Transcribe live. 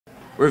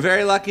We're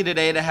very lucky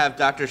today to have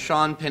Dr.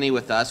 Sean Pinney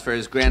with us for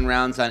his grand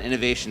rounds on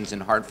innovations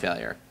in heart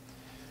failure.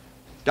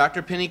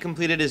 Dr. Pinney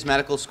completed his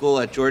medical school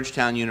at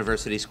Georgetown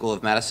University School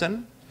of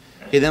Medicine.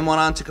 He then went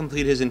on to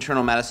complete his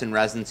internal medicine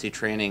residency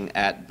training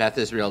at Beth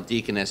Israel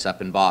Deaconess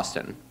up in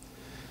Boston.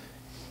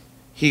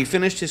 He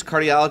finished his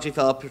cardiology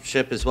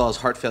fellowship as well as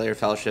heart failure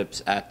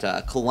fellowships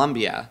at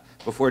Columbia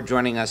before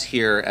joining us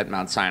here at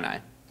Mount Sinai.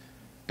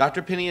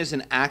 Dr. Pinney is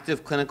an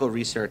active clinical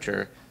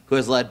researcher who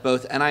has led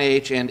both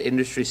NIH and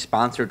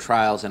industry-sponsored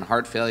trials in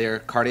heart failure,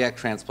 cardiac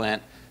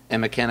transplant,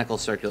 and mechanical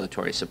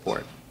circulatory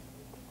support.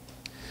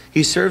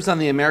 He serves on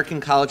the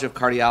American College of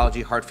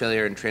Cardiology Heart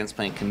Failure and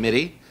Transplant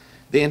Committee,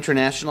 the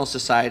International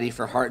Society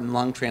for Heart and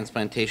Lung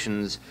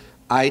Transplantation's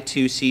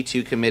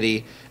I2C2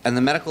 Committee, and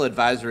the Medical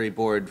Advisory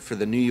Board for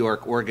the New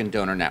York Organ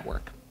Donor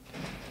Network.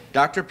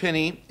 Dr.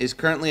 Pinney is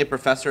currently a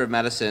professor of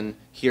medicine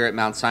here at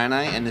Mount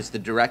Sinai and is the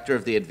director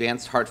of the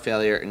Advanced Heart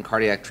Failure and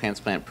Cardiac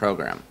Transplant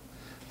Program.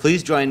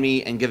 Please join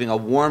me in giving a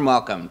warm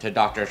welcome to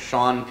Dr.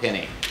 Sean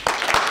Pinney.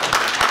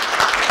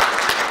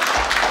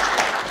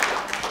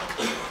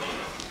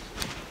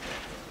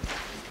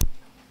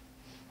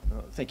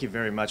 Thank you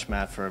very much,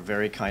 Matt, for a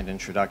very kind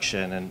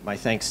introduction, and my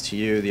thanks to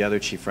you, the other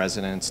chief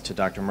residents, to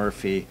Dr.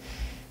 Murphy,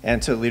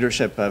 and to the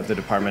leadership of the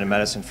Department of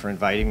Medicine for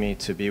inviting me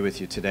to be with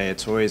you today.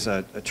 It's always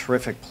a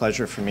terrific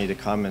pleasure for me to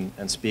come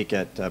and speak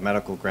at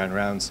medical grand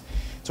rounds.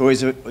 It's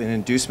always an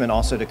inducement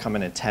also to come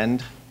and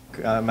attend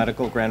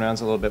medical grand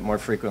rounds a little bit more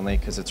frequently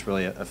because it's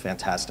really a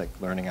fantastic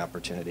learning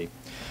opportunity.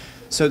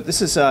 So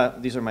these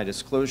are my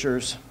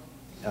disclosures.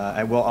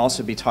 I will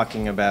also be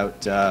talking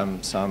about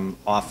some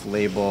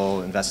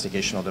off-label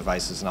investigational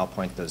devices, and I'll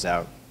point those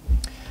out.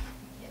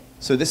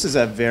 So this is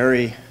a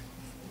very,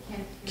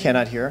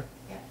 cannot hear?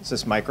 Is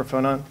this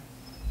microphone on?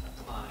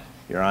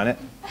 You're on it?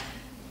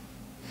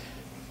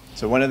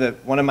 So one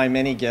of my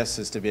many gifts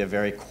is to be a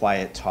very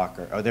quiet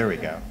talker. Oh, there we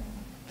go.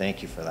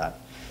 Thank you for that.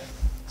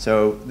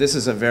 So this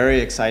is a very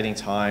exciting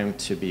time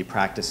to be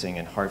practicing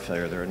in heart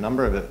failure. There are a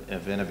number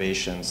of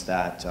innovations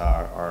that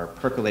are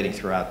percolating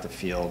throughout the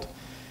field,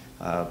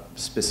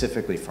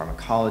 specifically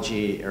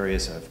pharmacology,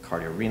 areas of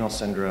cardiorenal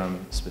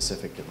syndrome,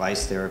 specific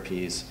device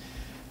therapies,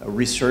 a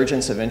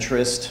resurgence of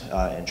interest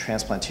in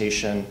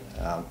transplantation,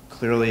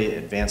 clearly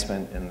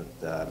advancement in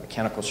the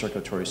mechanical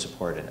circulatory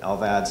support and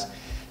LVADs,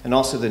 and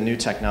also the new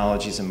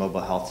technologies and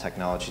mobile health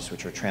technologies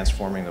which are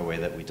transforming the way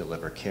that we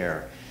deliver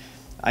care.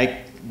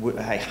 I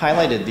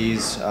highlighted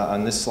these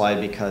on this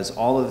slide because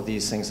all of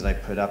these things that I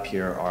put up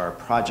here are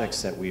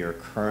projects that we are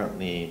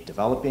currently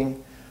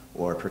developing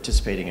or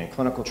participating in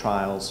clinical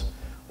trials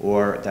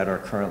or that are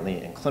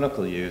currently in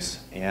clinical use.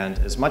 And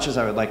as much as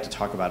I would like to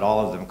talk about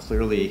all of them,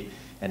 clearly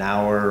an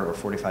hour or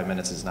 45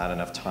 minutes is not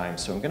enough time.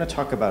 So I'm going to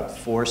talk about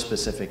 4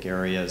 specific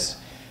areas,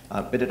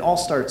 but it all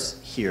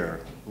starts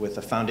here with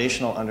a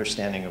foundational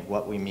understanding of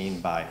what we mean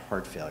by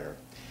heart failure.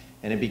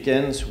 And it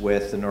begins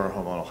with the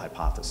neurohormonal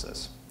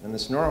hypothesis. And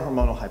this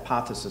neurohormonal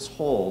hypothesis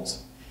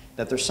holds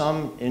that there's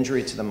some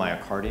injury to the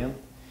myocardium,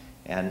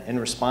 and in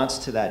response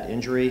to that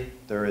injury,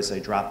 there is a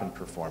drop in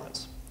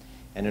performance.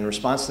 And in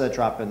response to that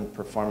drop in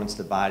performance,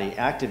 the body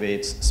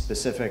activates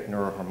specific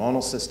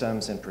neurohormonal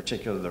systems, in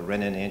particular the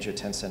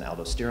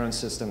renin-angiotensin-aldosterone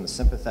system, the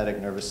sympathetic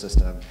nervous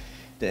system,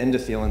 the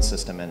endothelin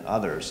system, and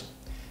others.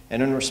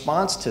 And in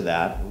response to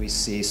that, we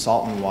see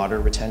salt and water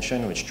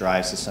retention, which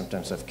drives the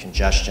symptoms of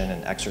congestion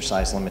and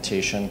exercise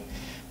limitation.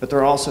 But there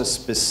are also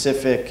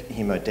specific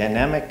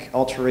hemodynamic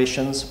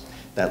alterations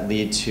that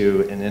lead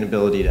to an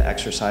inability to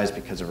exercise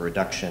because of a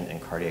reduction in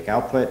cardiac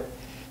output.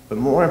 But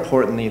more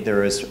importantly,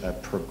 there is a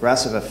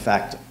progressive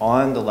effect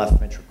on the left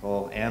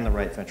ventricle and the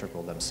right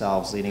ventricle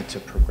themselves, leading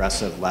to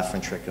progressive left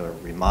ventricular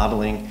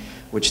remodeling,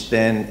 which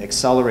then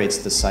accelerates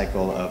the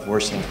cycle of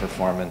worsening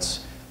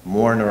performance,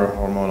 more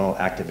neurohormonal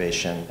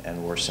activation,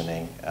 and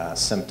worsening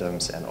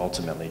symptoms, and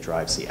ultimately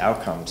drives the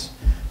outcomes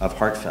of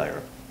heart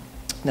failure.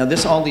 Now,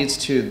 this all leads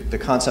to the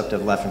concept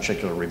of left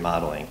ventricular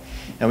remodeling.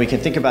 And we can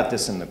think about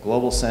this in the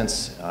global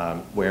sense,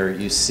 where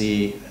you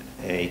see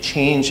a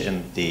change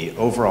in the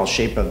overall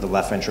shape of the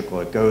left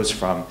ventricle. It goes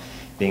from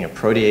being a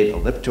proteate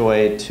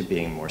elliptoid to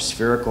being more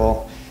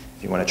spherical.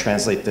 If you want to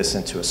translate this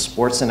into a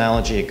sports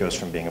analogy, it goes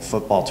from being a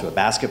football to a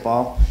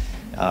basketball.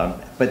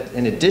 But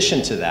in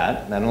addition to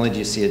that, not only do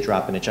you see a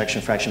drop in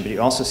ejection fraction, but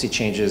you also see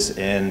changes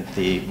in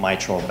the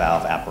mitral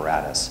valve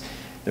apparatus.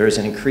 There is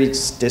an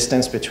increased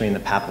distance between the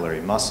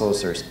papillary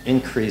muscles. There's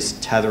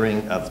increased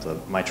tethering of the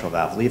mitral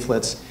valve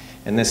leaflets,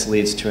 and this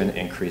leads to an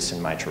increase in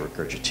mitral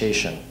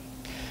regurgitation.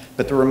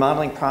 But the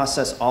remodeling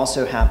process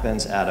also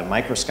happens at a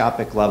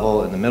microscopic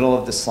level. In the middle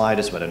of the slide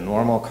is what a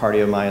normal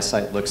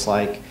cardiomyocyte looks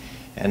like.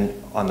 And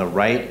on the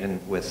right,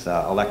 and with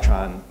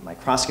electron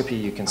microscopy,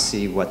 you can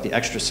see what the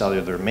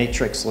extracellular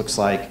matrix looks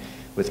like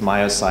with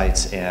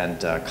myocytes and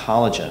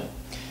collagen.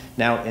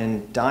 Now,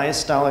 in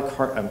dilated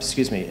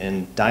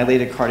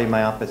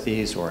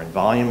cardiomyopathies or in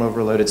volume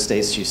overloaded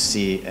states, you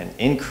see an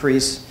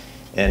increase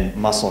in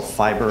muscle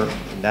fiber,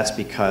 and that's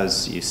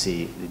because you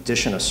see the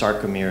addition of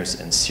sarcomeres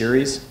in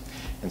series.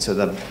 And so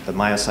the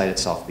myocyte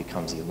itself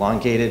becomes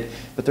elongated.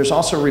 But there's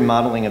also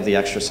remodeling of the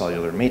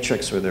extracellular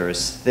matrix, where there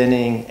is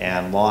thinning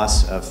and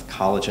loss of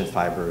collagen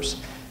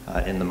fibers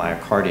in the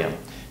myocardium.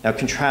 Now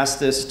contrast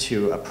this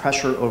to a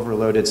pressure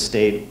overloaded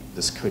state.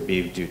 This could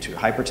be due to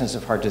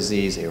hypertensive heart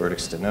disease, aortic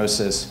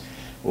stenosis,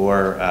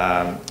 or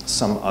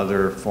some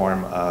other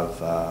form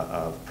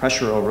of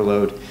pressure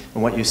overload.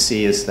 And what you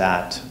see is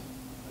that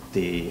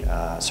the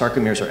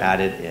sarcomeres are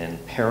added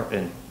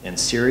in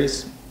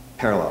series,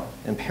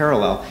 in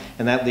parallel,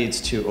 and that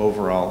leads to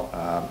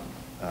overall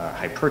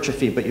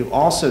hypertrophy. But you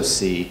also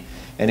see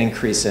an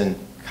increase in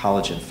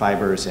collagen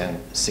fibers and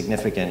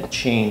significant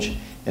change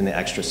in the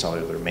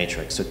extracellular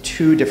matrix. So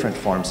two different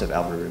forms of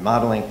alveolar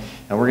remodeling,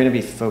 and we're going to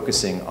be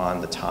focusing on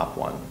the top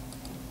one.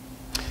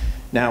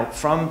 Now,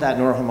 from that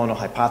neurohormonal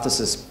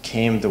hypothesis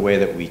came the way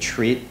that we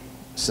treat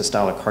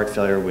systolic heart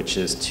failure, which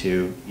is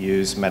to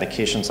use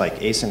medications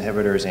like ACE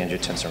inhibitors,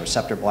 angiotensin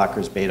receptor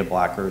blockers, beta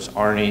blockers,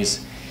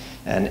 ARNIs,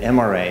 and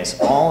MRAs,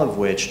 all of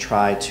which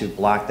try to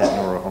block that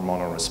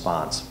neurohormonal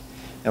response.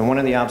 And one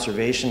of the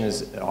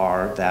observations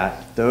are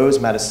that those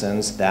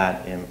medicines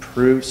that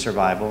improve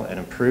survival and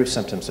improve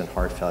symptoms in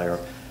heart failure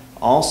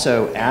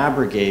also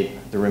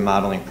abrogate the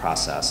remodeling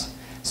process,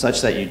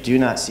 such that you do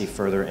not see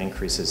further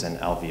increases in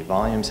LV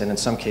volumes, and in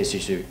some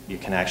cases you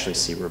can actually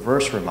see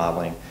reverse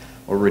remodeling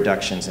or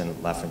reductions in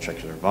left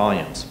ventricular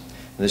volumes.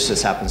 And this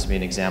just happens to be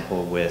an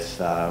example with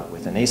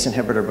an ACE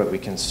inhibitor, but we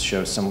can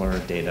show similar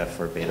data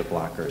for beta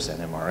blockers and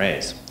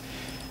MRAs.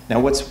 Now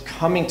what's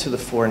coming to the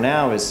fore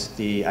now is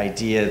the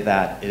idea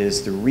that it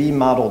is the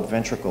remodeled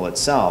ventricle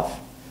itself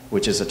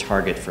which is a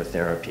target for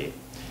therapy.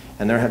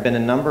 And there have been a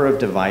number of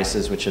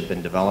devices which have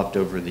been developed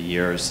over the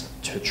years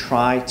to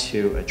try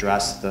to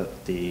address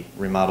the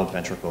remodeled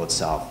ventricle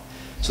itself.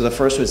 So the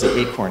first was the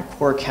Acorn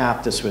Core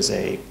Cap. This was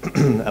a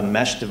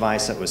mesh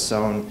device that was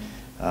sewn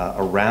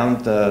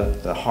around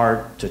the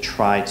heart to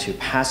try to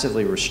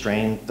passively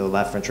restrain the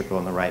left ventricle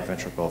and the right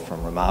ventricle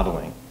from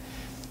remodeling.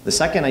 The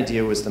second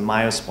idea was the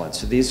myosplint.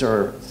 So these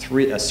are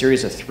a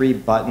series of 3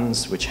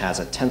 buttons which has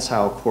a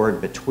tensile cord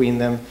between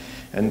them.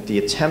 And the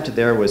attempt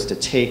there was to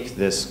take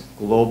this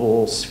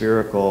global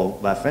spherical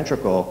left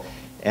ventricle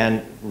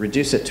and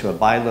reduce it to a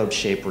bilobe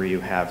shape where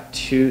you have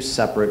two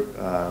separate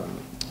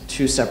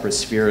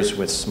spheres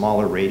with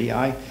smaller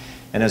radii.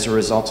 And as a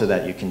result of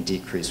that, you can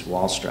decrease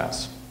wall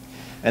stress.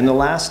 And the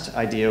last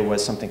idea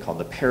was something called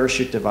the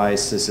parachute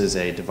device. This is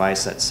a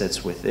device that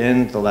sits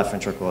within the left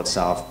ventricle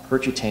itself,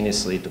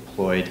 percutaneously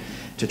deployed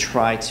to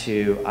try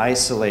to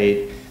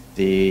isolate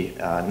the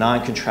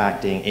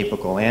non-contracting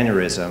apical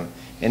aneurysm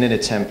in an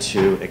attempt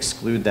to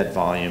exclude that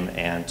volume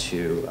and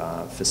to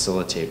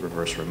facilitate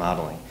reverse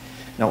remodeling.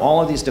 Now,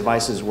 all of these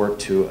devices work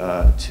to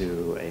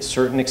a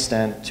certain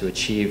extent to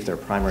achieve their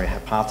primary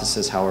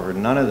hypothesis. However,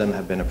 none of them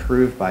have been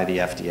approved by the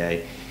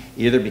FDA,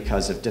 either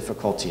because of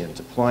difficulty in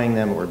deploying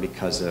them or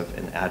because of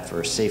an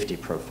adverse safety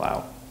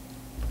profile.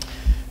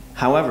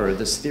 However,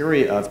 this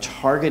theory of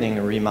targeting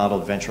the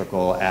remodeled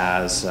ventricle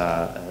as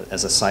a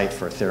site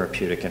for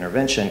therapeutic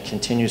intervention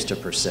continues to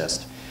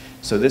persist.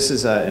 So this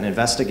is an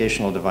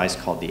investigational device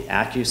called the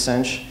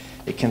AccuCinch.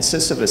 It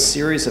consists of a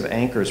series of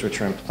anchors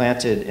which are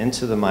implanted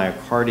into the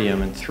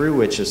myocardium and through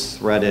which is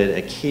threaded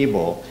a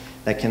cable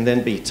that can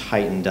then be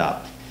tightened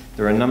up.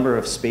 There are a number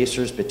of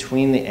spacers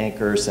between the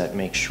anchors that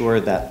make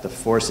sure that the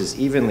force is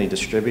evenly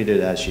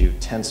distributed as you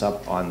tense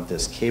up on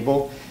this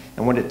cable.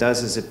 And what it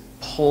does is it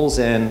pulls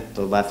in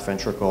the left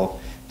ventricle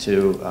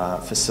to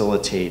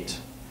facilitate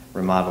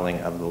remodeling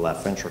of the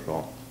left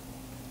ventricle.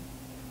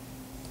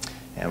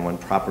 And when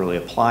properly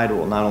applied, it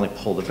will not only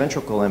pull the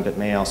ventricle in, but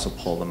may also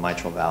pull the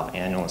mitral valve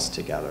annulus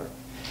together.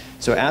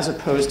 So as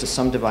opposed to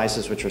some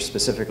devices which are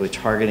specifically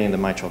targeting the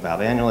mitral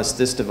valve annulus,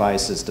 this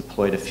device is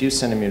deployed a few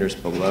centimeters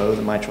below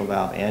the mitral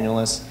valve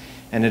annulus,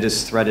 and it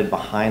is threaded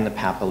behind the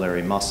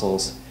papillary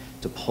muscles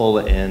to pull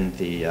in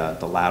the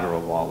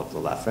lateral wall of the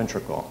left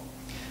ventricle.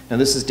 Now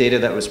this is data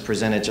that was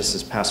presented just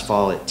this past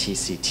fall at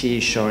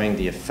TCT showing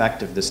the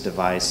effect of this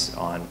device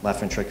on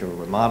left ventricular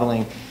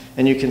remodeling.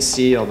 And you can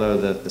see, although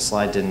the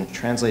slide didn't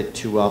translate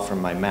too well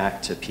from my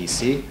Mac to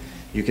PC,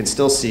 you can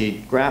still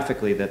see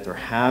graphically that there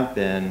have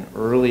been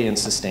early and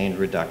sustained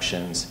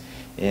reductions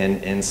in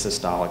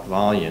systolic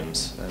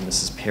volumes. And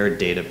this is paired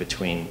data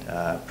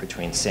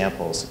between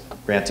samples,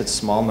 granted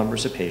small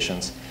numbers of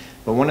patients.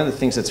 But one of the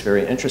things that's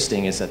very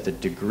interesting is that the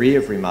degree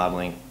of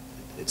remodeling,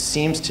 it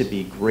seems to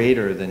be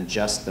greater than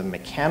just the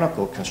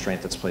mechanical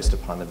constraint that's placed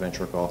upon the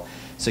ventricle,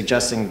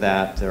 suggesting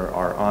that there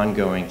are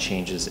ongoing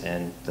changes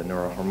in the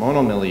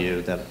neurohormonal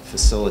milieu that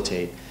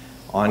facilitate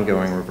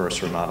ongoing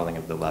reverse remodeling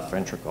of the left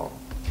ventricle.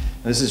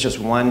 And this is just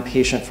one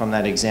patient from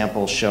that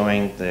example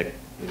showing that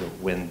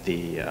when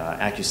the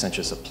AccuCinch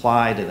is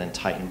applied and then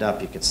tightened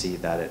up, you can see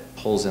that it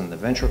pulls in the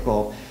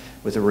ventricle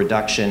with a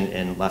reduction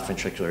in left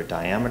ventricular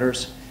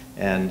diameters.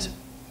 And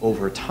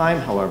over time,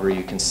 however,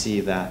 you can see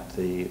that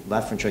the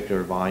left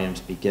ventricular volumes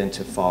begin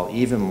to fall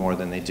even more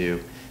than they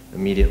do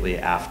immediately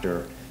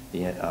after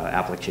the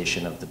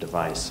application of the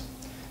device.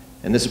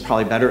 And this is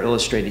probably better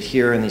illustrated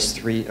here in these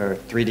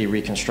 3D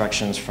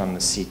reconstructions from the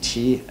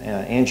CT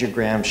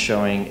angiogram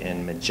showing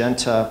in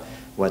magenta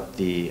what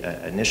the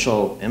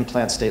initial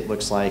implant state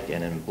looks like,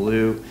 and in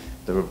blue,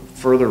 the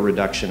further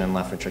reduction in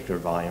left ventricular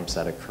volumes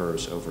that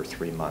occurs over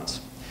 3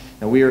 months.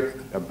 Now, we are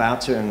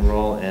about to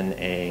enroll in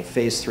a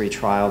phase 3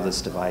 trial.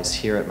 This device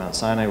here at Mount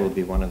Sinai will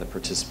be one of the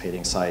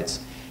participating sites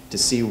to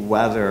see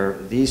whether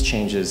these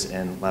changes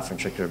in left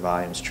ventricular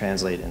volumes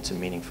translate into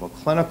meaningful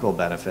clinical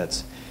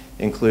benefits,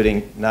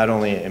 including not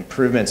only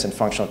improvements in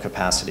functional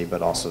capacity,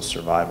 but also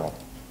survival.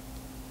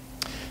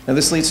 Now,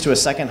 this leads to a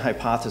second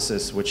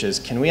hypothesis, which is,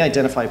 can we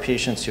identify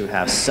patients who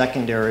have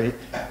secondary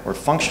or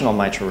functional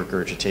mitral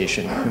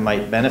regurgitation who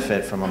might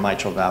benefit from a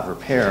mitral valve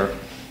repair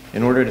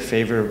in order to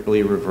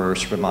favorably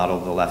reverse remodel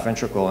the left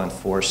ventricle and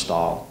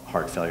forestall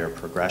heart failure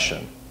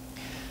progression?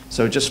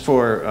 So just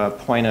for a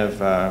point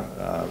of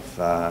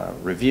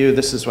review,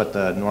 this is what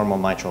the normal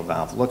mitral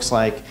valve looks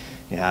like.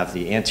 You have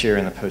the anterior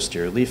and the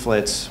posterior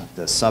leaflets,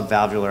 the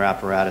subvalvular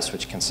apparatus,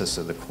 which consists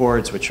of the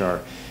cords, which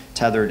are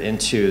tethered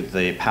into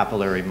the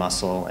papillary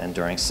muscle, and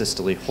during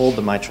systole hold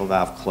the mitral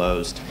valve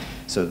closed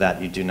so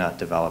that you do not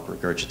develop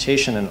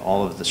regurgitation, and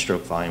all of the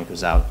stroke volume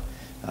goes out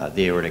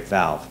the aortic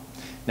valve.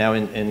 Now,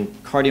 in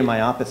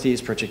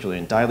cardiomyopathies, particularly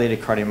in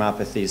dilated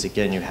cardiomyopathies,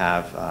 again, you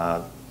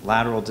have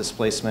lateral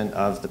displacement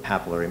of the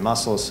papillary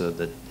muscle, so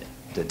the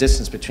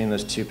distance between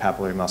those two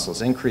papillary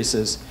muscles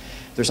increases.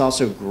 There's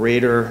also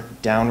greater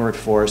downward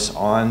force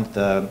on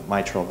the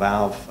mitral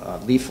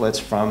valve leaflets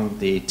from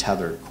the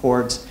tethered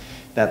cords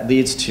that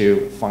leads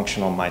to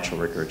functional mitral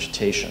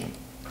regurgitation.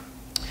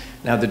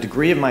 Now, the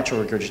degree of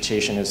mitral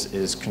regurgitation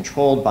is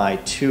controlled by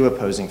two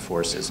opposing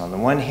forces. On the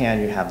one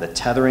hand, you have the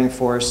tethering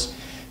force.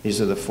 These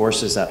are the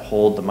forces that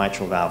hold the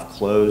mitral valve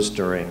closed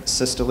during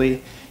systole.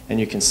 And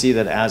you can see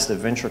that as the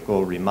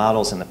ventricle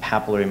remodels and the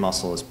papillary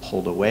muscle is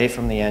pulled away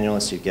from the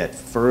annulus, you get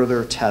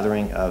further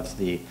tethering of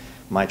the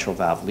mitral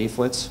valve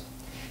leaflets.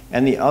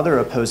 And the other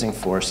opposing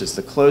force is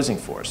the closing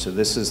force. So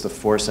this is the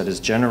force that is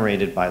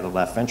generated by the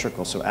left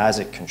ventricle. So as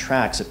it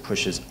contracts, it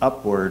pushes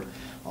upward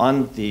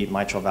on the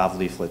mitral valve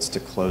leaflets to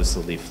close the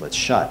leaflets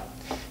shut.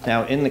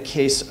 Now, in the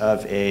case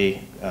of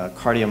a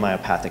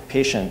cardiomyopathic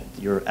patient,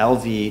 your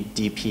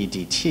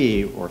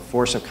LV-DP-DT, or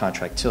force of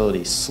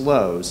contractility,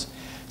 slows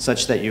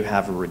such that you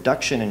have a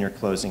reduction in your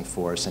closing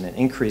force and an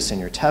increase in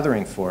your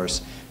tethering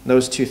force.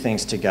 Those two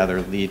things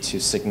together lead to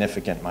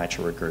significant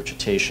mitral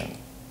regurgitation.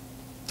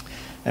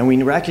 And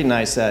we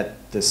recognize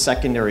that the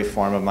secondary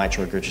form of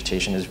mitral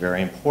regurgitation is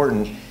very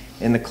important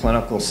in the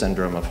clinical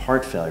syndrome of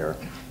heart failure.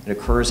 It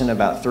occurs in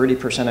about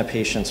 30% of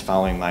patients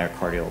following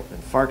myocardial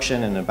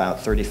infarction and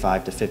about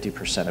 35 to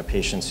 50% of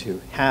patients who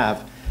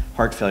have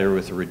heart failure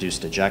with a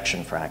reduced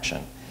ejection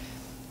fraction.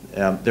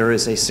 There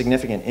is a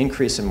significant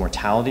increase in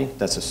mortality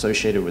that's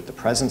associated with the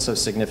presence of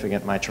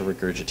significant mitral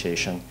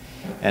regurgitation.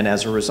 And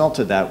as a result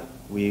of that,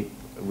 we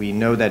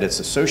know that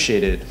it's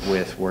associated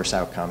with worse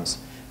outcomes.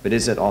 But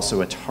is it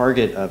also a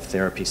target of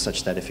therapy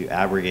such that if you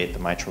aggregate the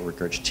mitral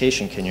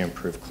regurgitation, can you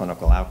improve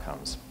clinical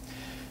outcomes?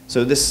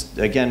 So this,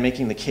 again,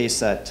 making the case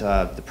that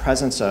the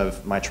presence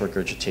of mitral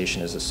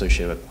regurgitation is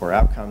associated with poor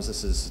outcomes.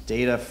 This is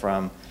data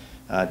from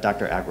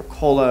Dr.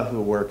 Agricola,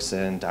 who works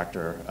in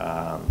Dr.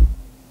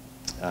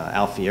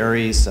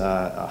 Alfieri's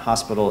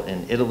hospital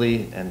in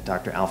Italy. And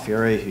Dr.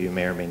 Alfieri, who you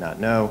may or may not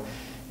know,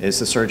 is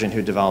the surgeon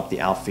who developed the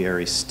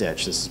Alfieri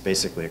stitch. This is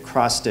basically a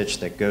cross stitch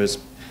that goes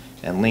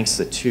and links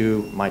the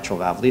two mitral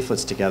valve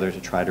leaflets together to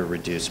try to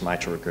reduce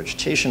mitral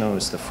regurgitation. It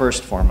was the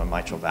first form of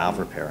mitral valve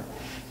repair.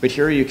 But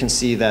here you can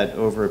see that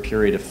over a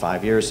period of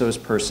 5 years, those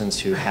persons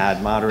who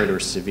had moderate or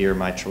severe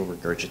mitral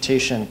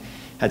regurgitation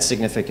had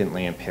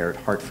significantly impaired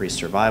heart-free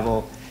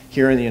survival.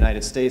 Here in the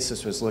United States,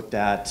 this was looked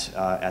at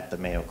the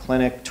Mayo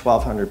Clinic,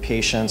 1,200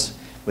 patients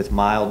with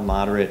mild,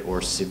 moderate,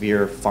 or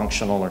severe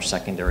functional or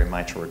secondary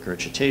mitral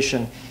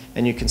regurgitation.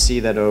 And you can see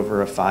that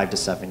over a 5 to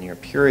 7 year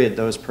period,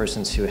 those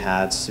persons who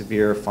had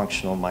severe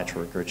functional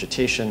mitral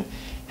regurgitation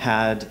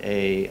had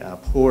a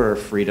poorer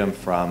freedom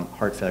from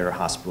heart failure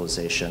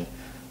hospitalization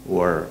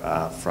or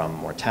from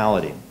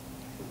mortality.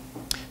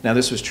 Now,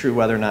 this was true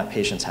whether or not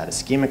patients had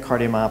ischemic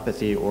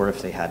cardiomyopathy or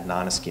if they had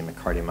non-ischemic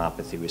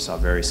cardiomyopathy. We saw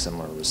very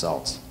similar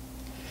results.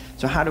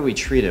 So how do we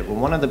treat it? Well,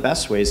 one of the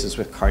best ways is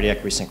with cardiac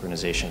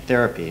resynchronization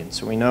therapy. And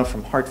so we know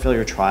from heart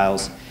failure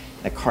trials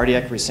that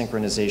cardiac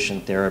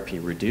resynchronization therapy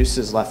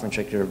reduces left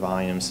ventricular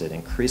volumes, it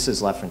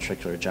increases left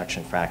ventricular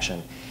ejection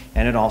fraction,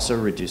 and it also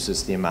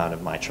reduces the amount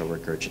of mitral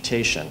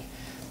regurgitation.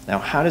 Now,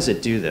 how does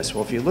it do this?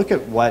 Well, if you look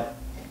at what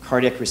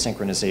cardiac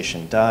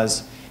resynchronization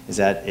does, is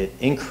that it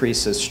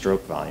increases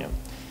stroke volume.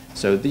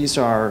 So these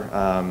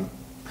are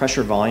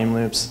pressure volume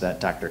loops that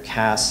Dr.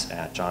 Cass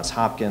at Johns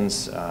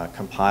Hopkins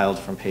compiled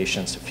from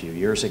patients a few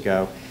years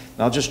ago.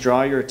 And I'll just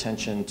draw your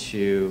attention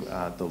to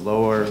the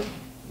lower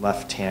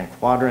left-hand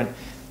quadrant,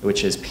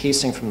 which is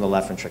pacing from the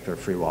left ventricular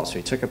free wall. So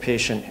he took a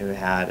patient who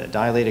had a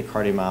dilated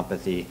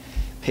cardiomyopathy,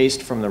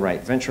 paced from the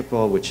right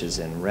ventricle, which is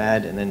in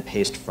red, and then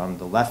paced from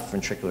the left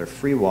ventricular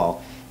free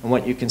wall. And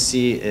what you can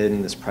see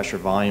in this pressure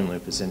volume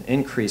loop is an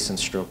increase in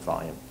stroke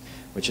volume.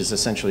 which is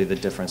essentially the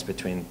difference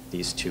between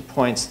these 2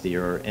 points,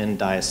 your end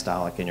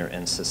diastolic and your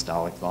end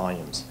systolic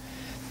volumes.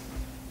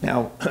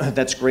 Now,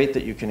 that's great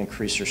that you can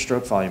increase your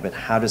stroke volume, but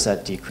how does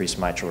that decrease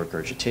mitral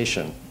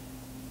regurgitation?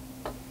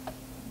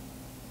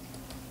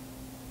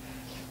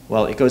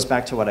 Well, it goes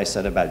back to what I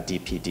said about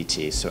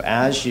DPDT. So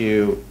as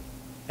you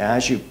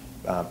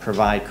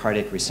provide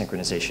cardiac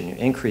resynchronization, you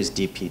increase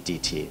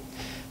DPDT.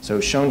 So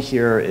shown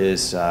here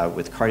is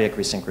with cardiac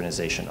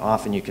resynchronization.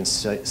 Often you can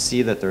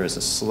see that there is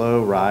a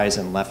slow rise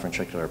in left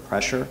ventricular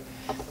pressure.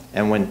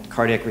 And when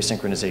cardiac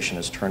resynchronization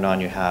is turned on,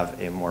 you have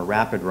a more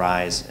rapid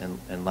rise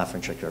in left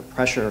ventricular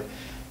pressure,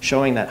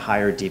 showing that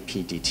higher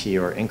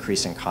DPDT or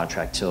increase in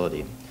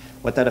contractility.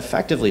 What that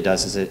effectively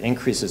does is it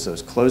increases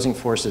those closing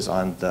forces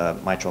on the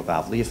mitral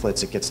valve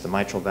leaflets. It gets the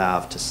mitral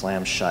valve to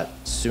slam shut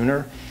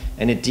sooner,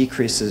 and it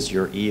decreases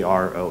your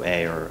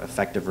EROA, or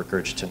effective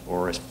regurgitant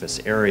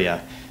orifice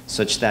area,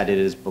 such that it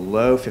is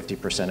below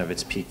 50% of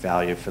its peak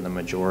value for the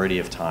majority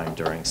of time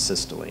during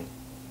systole.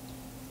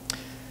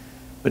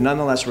 But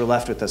nonetheless, we're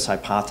left with this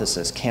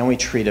hypothesis. Can we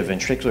treat a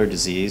ventricular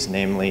disease,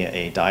 namely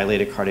a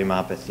dilated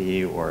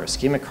cardiomyopathy or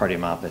ischemic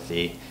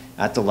cardiomyopathy,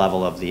 at the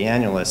level of the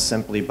annulus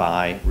simply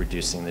by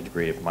reducing the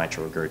degree of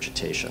mitral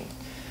regurgitation?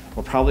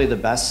 Well, probably the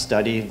best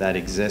study that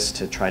exists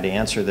to try to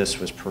answer this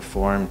was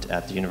performed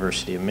at the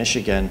University of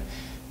Michigan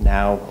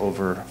now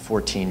over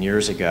 14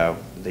 years ago.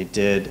 They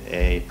did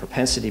a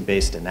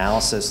propensity-based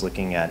analysis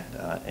looking at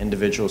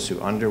individuals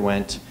who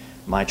underwent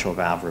mitral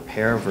valve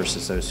repair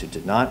versus those who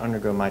did not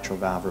undergo mitral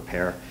valve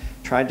repair,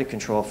 tried to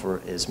control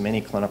for as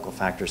many clinical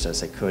factors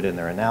as they could in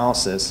their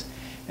analysis,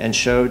 and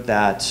showed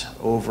that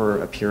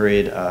over a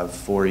period of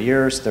 4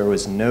 years, there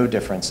was no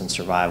difference in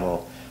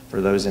survival for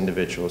those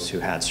individuals who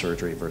had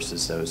surgery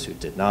versus those who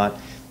did not.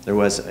 There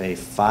was a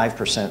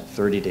 5%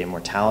 30-day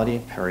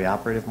mortality,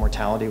 perioperative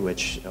mortality,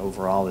 which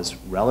overall is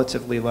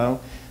relatively low,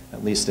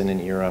 at least in an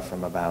era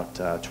from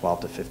about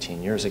 12 to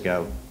 15 years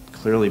ago.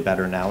 Clearly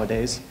better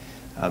nowadays,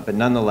 but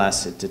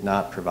nonetheless, it did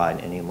not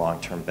provide any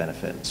long-term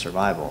benefit in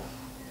survival.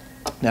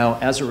 Now,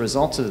 as a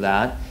result of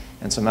that,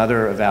 and some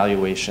other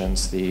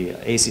evaluations, the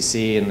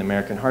ACC and the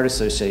American Heart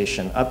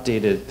Association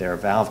updated their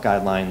valve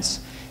guidelines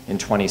in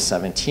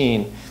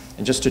 2017.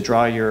 And just to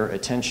draw your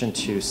attention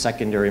to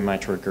secondary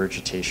mitral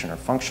regurgitation or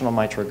functional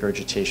mitral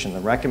regurgitation,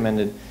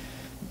 the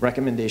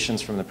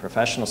recommendations from the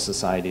professional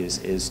societies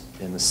is,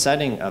 in the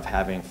setting of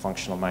having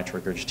functional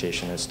mitral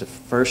regurgitation, is to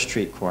first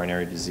treat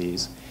coronary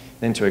disease,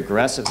 then to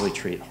aggressively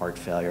treat heart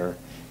failure,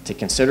 to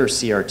consider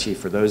CRT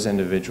for those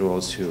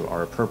individuals who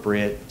are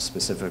appropriate,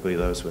 specifically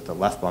those with a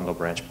left bundle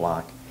branch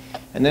block.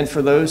 And then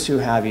for those who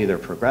have either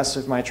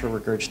progressive mitral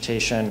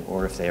regurgitation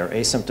or if they are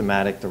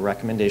asymptomatic, the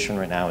recommendation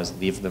right now is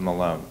leave them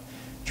alone.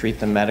 Treat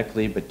them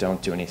medically, but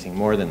don't do anything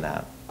more than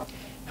that.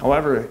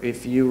 However,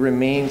 if you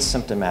remain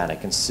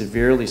symptomatic, and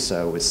severely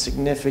so, with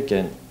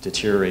significant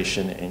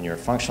deterioration in your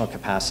functional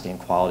capacity and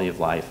quality of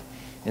life,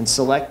 in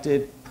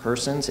selected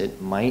persons,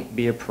 it might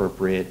be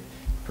appropriate,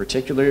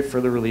 particularly for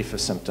the relief of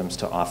symptoms,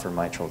 to offer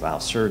mitral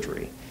valve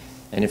surgery.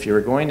 And if you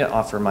are going to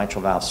offer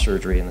mitral valve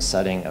surgery in the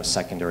setting of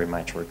secondary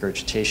mitral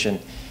regurgitation,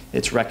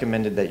 it's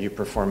recommended that you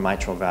perform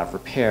mitral valve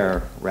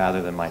repair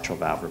rather than mitral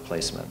valve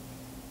replacement.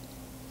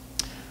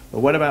 But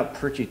what about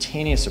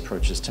percutaneous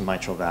approaches to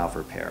mitral valve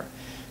repair?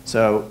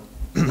 So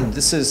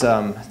this is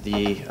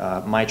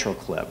the mitral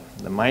clip.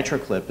 The mitral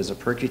clip is a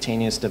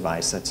percutaneous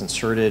device that's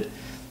inserted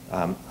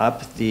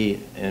up the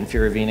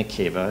inferior vena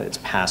cava. It's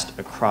passed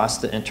across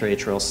the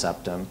interatrial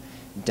septum,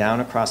 down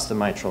across the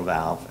mitral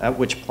valve, at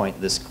which point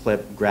this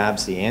clip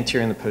grabs the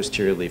anterior and the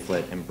posterior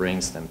leaflet and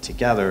brings them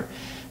together,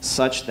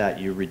 such that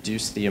you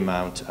reduce the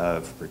amount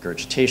of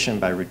regurgitation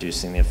by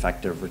reducing the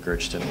effective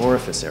regurgitant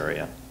orifice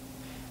area.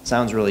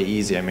 Sounds really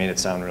easy. I made it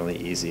sound really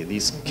easy.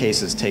 These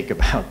cases take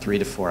about 3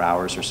 to 4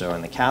 hours or so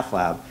in the cath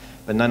lab,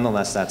 but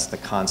nonetheless, that's the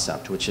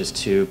concept, which is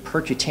to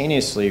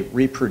percutaneously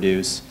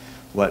reproduce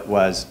what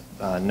was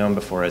known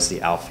before as the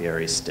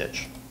Alfieri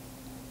stitch.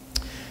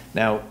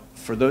 Now,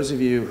 for those of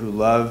you who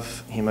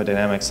love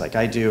hemodynamics like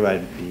I do,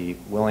 I'd be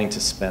willing to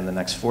spend the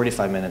next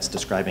 45 minutes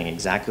describing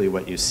exactly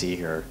what you see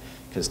here,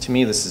 because to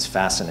me this is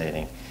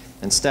fascinating.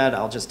 Instead,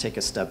 I'll just take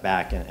a step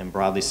back and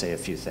broadly say a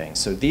few things.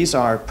 So these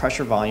are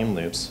pressure volume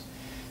loops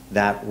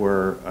that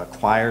were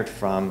acquired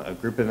from a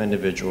group of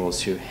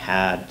individuals who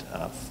had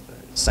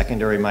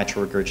secondary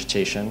mitral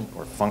regurgitation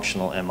or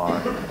functional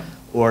MR,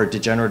 or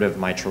degenerative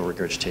mitral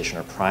regurgitation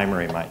or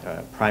primary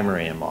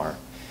MR,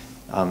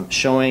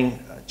 showing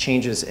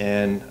changes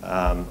in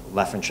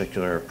left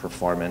ventricular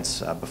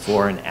performance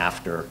before and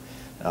after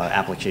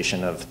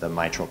application of the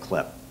mitral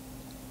clip.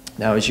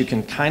 Now, as you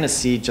can kind of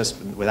see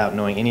just without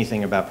knowing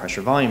anything about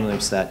pressure volume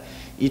loops, that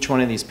each one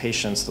of these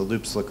patients, the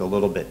loops look a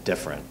little bit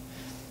different,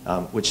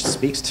 which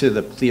speaks to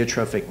the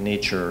pleiotropic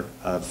nature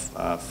of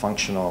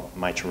functional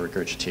mitral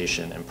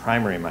regurgitation and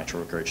primary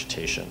mitral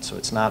regurgitation. So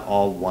it's not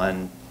all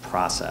one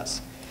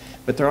process.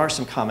 But there are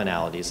some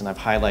commonalities, and I've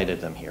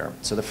highlighted them here.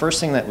 So the first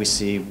thing that we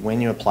see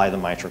when you apply the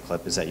mitral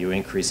clip is that you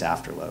increase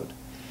afterload.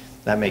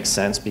 That makes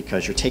sense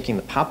because you're taking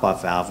the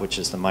pop-off valve, which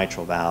is the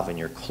mitral valve, and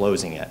you're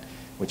closing it.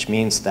 which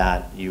means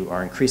that you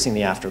are increasing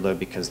the afterload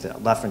because the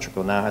left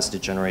ventricle now has to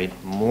generate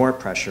more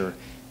pressure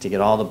to get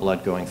all the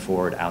blood going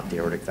forward out the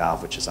aortic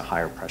valve, which is a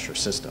higher pressure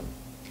system.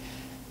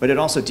 But it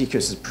also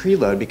decreases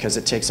preload because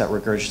it takes that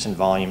regurgitant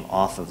volume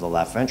off of the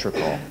left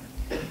ventricle.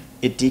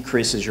 It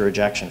decreases your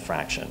ejection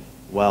fraction.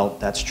 Well,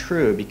 that's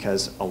true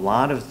because a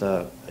lot of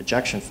the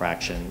ejection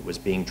fraction was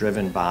being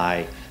driven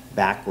by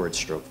backward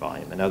stroke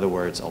volume. In other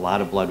words, a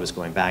lot of blood was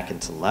going back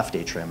into the left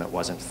atrium. It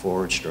wasn't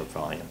forward stroke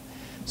volume.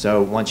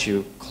 So once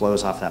you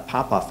close off that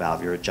pop-off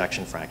valve, your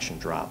ejection fraction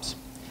drops.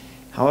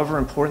 However,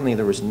 importantly,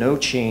 there was no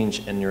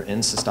change in your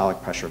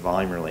in-systolic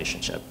pressure-volume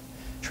relationship.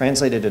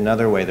 Translated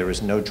another way, there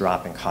was no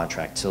drop in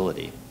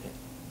contractility.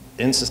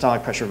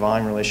 In-systolic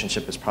pressure-volume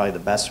relationship is probably the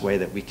best way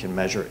that we can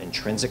measure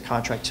intrinsic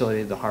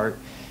contractility of the heart,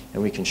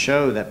 and we can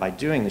show that by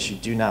doing this, you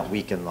do not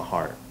weaken the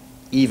heart,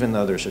 even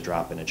though there's a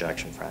drop in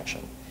ejection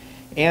fraction.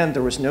 And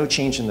there was no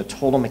change in the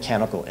total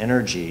mechanical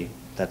energy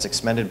that's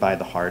expended by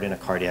the heart in a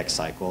cardiac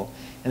cycle,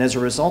 and as a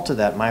result of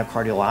that,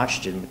 myocardial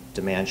oxygen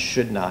demand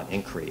should not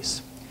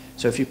increase.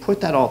 So if you put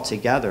that all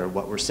together,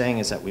 what we're saying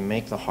is that we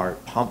make the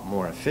heart pump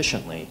more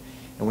efficiently,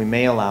 and we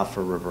may allow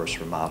for reverse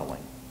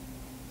remodeling.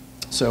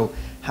 So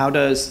how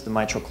does the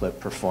mitral clip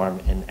perform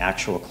in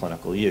actual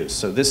clinical use?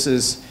 So this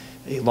is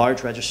a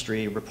large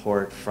registry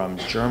report from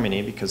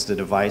Germany because the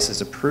device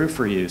is approved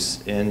for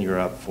use in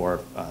Europe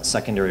for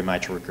secondary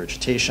mitral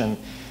regurgitation.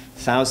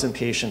 1,000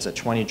 patients at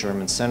 20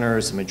 German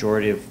centers, the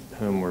majority of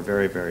whom were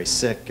very, very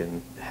sick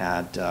and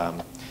had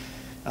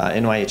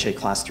NYHA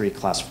class 3,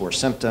 class 4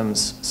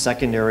 symptoms.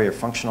 Secondary or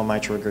functional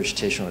mitral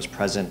regurgitation was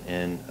present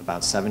in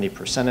about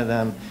 70% of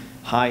them.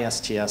 High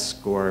STS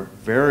score,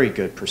 very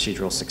good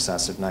procedural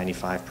success of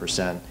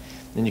 95%.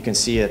 And you can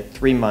see at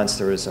 3 months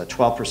there was a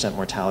 12%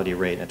 mortality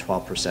rate and a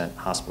 12%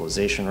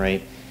 hospitalization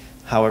rate.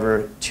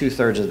 However,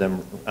 2/3 of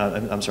them,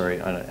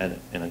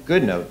 in a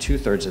good note,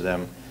 2/3 of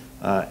them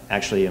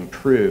actually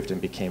improved and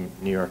became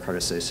New York Heart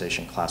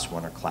Association class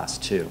 1 or class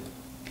 2.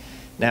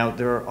 Now,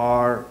 there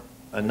are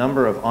a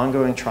number of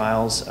ongoing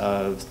trials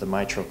of the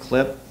mitral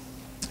clip,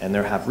 and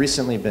there have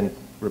recently been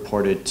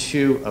reported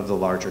 2 of the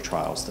larger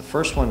trials. The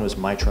first one was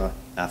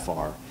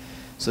MITRA-FR.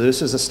 So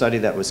this is a study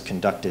that was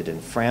conducted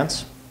in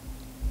France.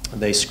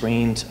 They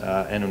screened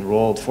and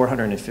enrolled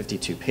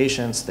 452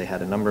 patients. They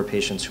had a number of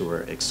patients who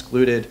were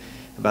excluded.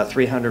 About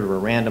 300 were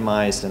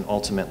randomized, and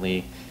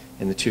ultimately,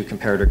 in the 2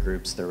 comparator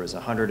groups, there was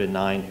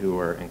 109 who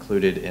were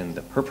included in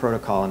the per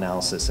protocol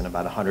analysis, and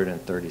about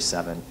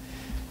 137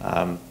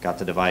 got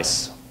the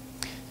device.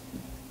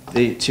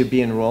 To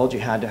be enrolled, you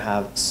had to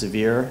have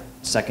severe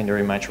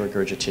secondary mitral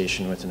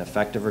regurgitation with an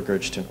effective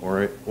regurgitant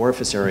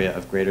orifice area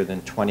of greater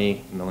than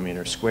 20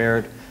 millimeters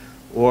squared,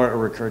 or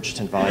a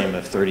regurgitant volume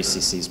of 30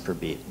 cc's per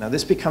beat. Now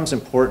this becomes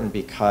important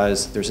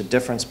because there's a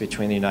difference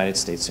between the United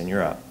States and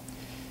Europe.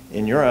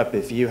 In Europe,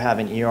 if you have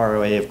an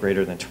EROA of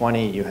greater than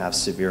 20, you have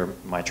severe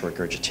mitral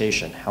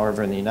regurgitation.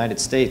 However, in the United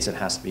States, it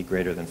has to be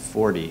greater than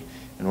 40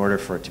 in order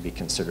for it to be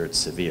considered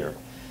severe.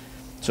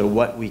 So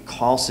what we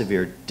call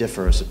severe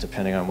differs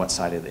depending on what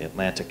side of the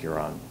Atlantic you're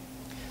on.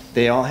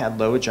 They all had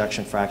low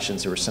ejection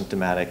fractions that were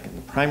symptomatic, and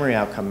the primary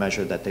outcome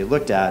measure that they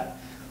looked at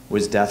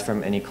was death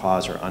from any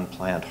cause or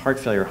unplanned heart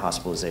failure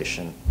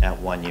hospitalization at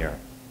 1 year.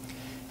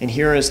 And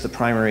here is the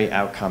primary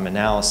outcome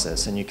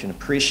analysis, and you can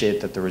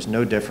appreciate that there was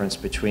no difference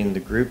between the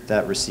group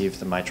that received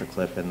the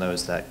MitraClip and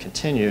those that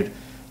continued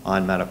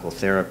on medical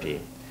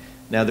therapy.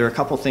 Now, there are a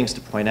couple things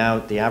to point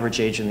out. The average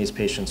age in these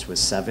patients was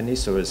 70,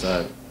 so it was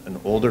an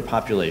older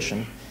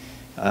population.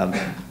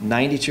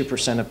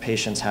 92% of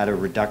patients had a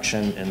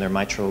reduction in their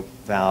mitral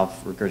valve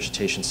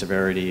regurgitation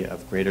severity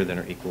of greater than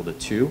or equal to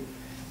 2.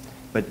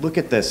 But look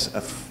at this,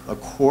 a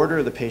quarter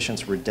of the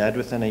patients were dead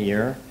within a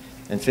year,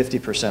 and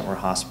 50% were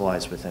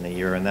hospitalized within a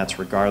year, and that's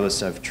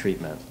regardless of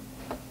treatment.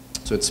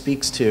 So it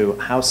speaks to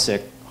how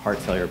sick heart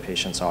failure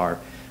patients are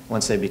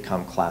once they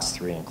become class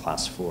 3 and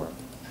class 4.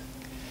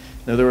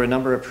 Now, there were a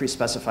number of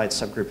pre-specified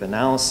subgroup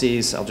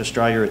analyses. I'll just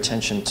draw your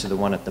attention to the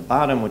one at the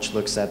bottom, which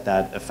looks at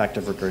that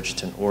effective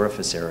regurgitant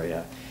orifice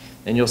area.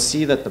 And you'll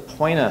see that the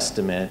point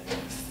estimate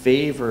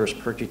favors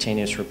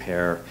percutaneous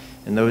repair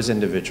in those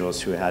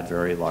individuals who had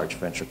very large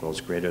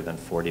ventricles, greater than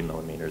 40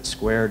 millimeters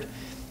squared.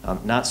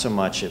 Not so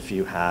much if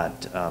you had,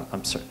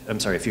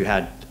 if you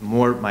had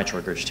more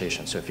mitral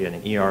regurgitation, so if you had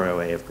an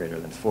EROA of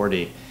greater than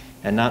 40,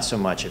 and not so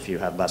much if you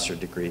had lesser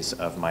degrees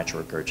of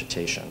mitral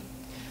regurgitation.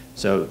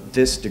 So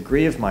this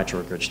degree of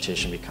mitral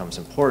regurgitation becomes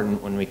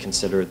important when we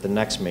consider the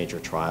next major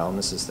trial, and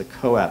this is the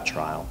COAPT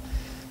trial.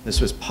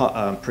 This was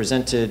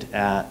presented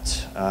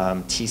at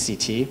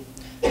TCT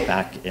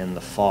back in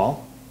the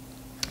fall,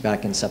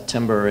 back in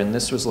September, and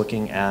this was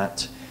looking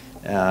at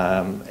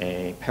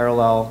a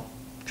parallel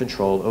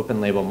controlled open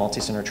label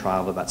multicenter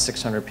trial of about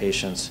 600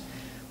 patients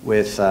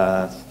with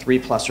 3+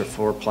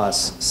 or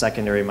 4+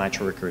 secondary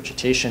mitral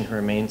regurgitation who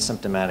remained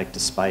symptomatic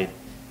despite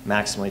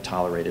maximally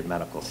tolerated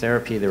medical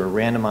therapy. They were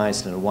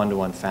randomized in a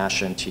 1-to-1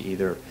 fashion to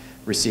either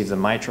receive the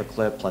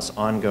MitraClip plus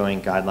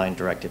ongoing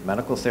guideline-directed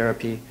medical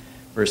therapy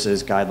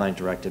versus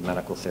guideline-directed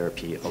medical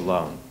therapy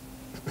alone.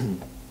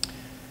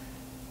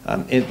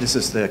 This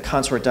is the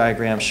consort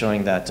diagram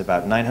showing that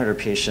about 900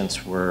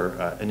 patients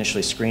were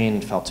initially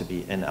screened, felt to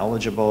be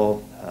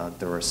ineligible.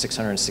 There were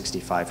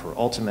 665 who were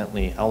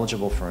ultimately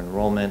eligible for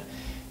enrollment.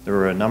 There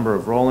were a number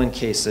of roll-in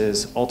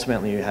cases.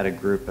 Ultimately, you had a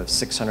group of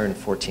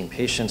 614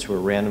 patients who were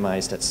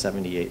randomized at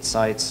 78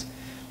 sites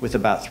with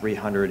about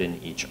 300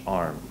 in each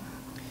arm.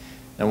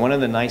 Now, one of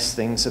the nice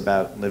things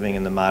about living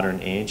in the modern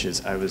age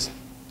is I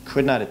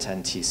could not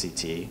attend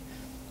TCT,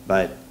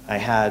 but I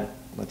had,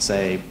 let's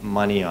say,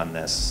 money on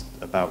this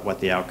about what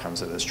the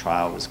outcomes of this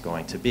trial was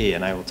going to be.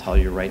 And I will tell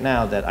you right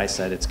now that I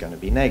said it's going to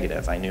be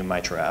negative. I knew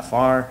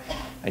MITRA-FR,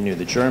 I knew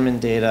the German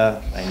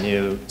data, I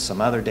knew some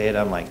other data.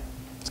 I'm like,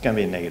 it's going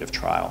to be a negative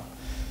trial.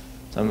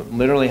 So I'm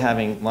literally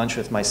having lunch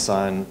with my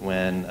son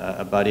when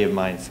a buddy of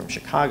mine from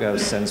Chicago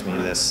sends me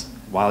this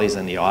while he's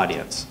in the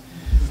audience.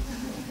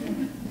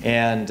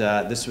 And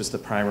this was the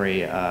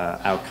primary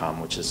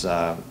outcome, which is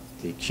the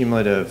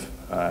cumulative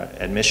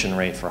admission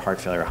rate for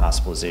heart failure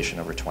hospitalization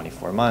over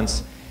 24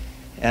 months.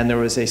 And there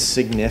was a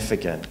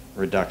significant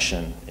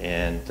reduction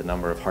in the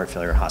number of heart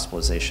failure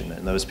hospitalization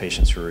in those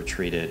patients who were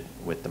treated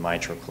with the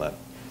MitraClip.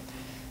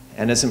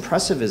 And as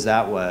impressive as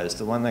that was,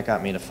 the one that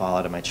got me to fall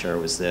out of my chair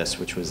was this,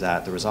 which was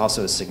that there was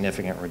also a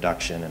significant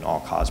reduction in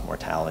all-cause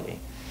mortality.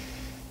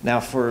 Now,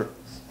 for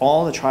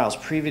all the trials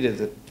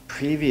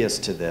previous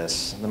to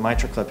this, the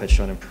MitraClip had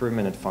shown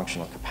improvement in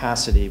functional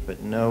capacity,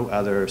 but no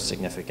other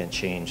significant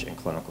change in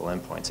clinical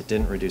endpoints. It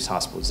didn't reduce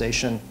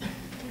hospitalization.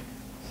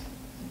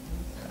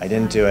 I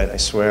didn't do it, I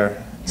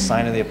swear.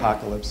 Sign of the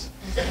apocalypse.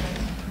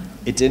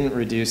 It didn't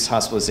reduce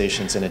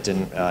hospitalizations and it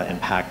didn't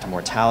impact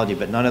mortality,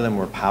 but none of them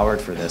were powered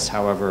for this.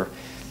 However,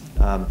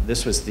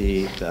 this was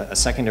a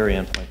secondary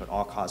endpoint, but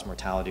all-cause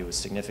mortality was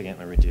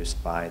significantly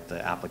reduced by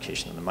the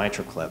application of the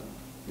MitraClip.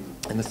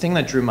 And the thing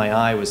that drew my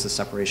eye was the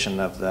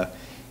separation of the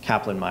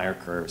Kaplan-Meier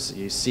curves.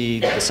 You see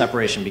the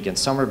separation begins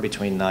somewhere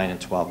between 9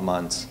 and 12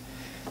 months,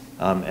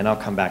 and I'll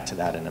come back to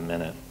that in a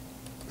minute.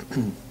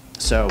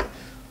 So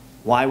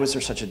why was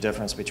there such a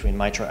difference between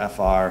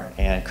MITRA-FR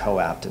and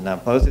COAPT? And now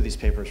both of these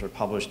papers were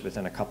published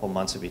within a couple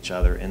months of each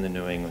other in the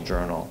New England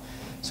Journal,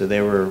 so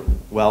they were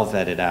well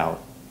vetted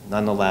out.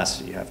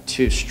 Nonetheless, you have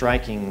two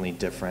strikingly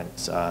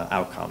different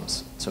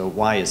outcomes. So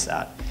why is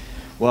that?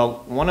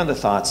 Well, one of the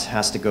thoughts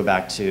has to go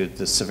back to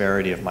the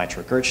severity of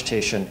mitral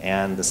regurgitation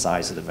and the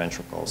size of the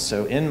ventricles.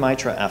 So in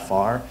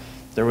MITRA-FR,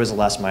 there was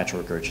less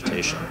mitral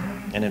regurgitation.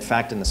 And in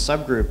fact, in the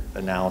subgroup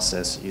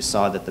analysis, you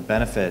saw that the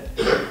benefit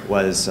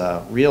was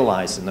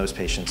realized in those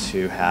patients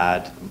who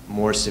had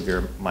more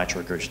severe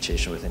mitral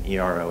regurgitation with an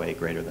EROA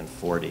greater than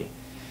 40.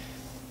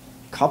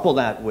 Couple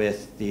that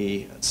with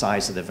the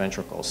size of the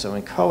ventricles. So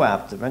in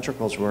COAPT, the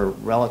ventricles were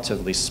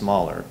relatively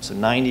smaller. So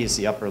 90 is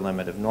the upper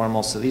limit of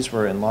normal. So these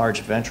were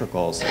enlarged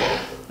ventricles,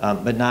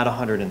 but not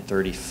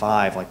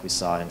 135 like we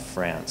saw in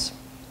France.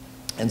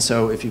 And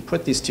so if you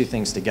put these two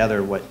things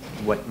together,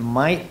 what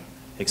might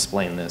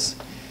explain this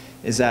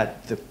is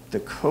that the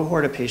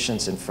cohort of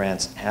patients in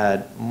France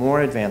had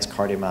more advanced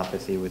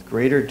cardiomyopathy with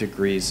greater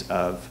degrees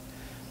of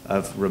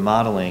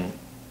remodeling,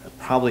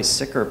 probably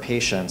sicker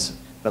patients,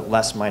 but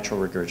less mitral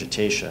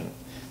regurgitation.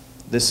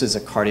 This is a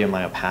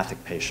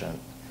cardiomyopathic patient.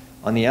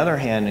 On the other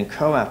hand, in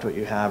COAPT, what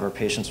you have are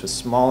patients with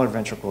smaller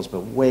ventricles,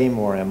 but way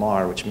more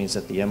MR, which means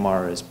that the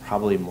MR is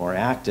probably more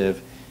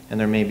active, and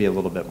there may be a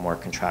little bit more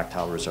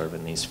contractile reserve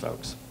in these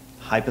folks.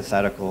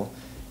 Hypothetical,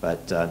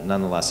 but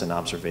nonetheless an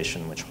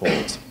observation which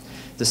holds.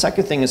 The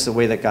second thing is the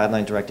way that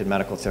guideline-directed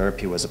medical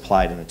therapy was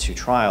applied in the two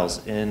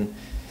trials. In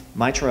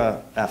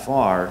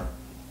MITRA-FR,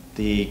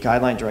 the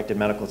guideline-directed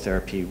medical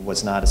therapy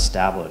was not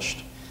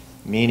established,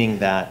 meaning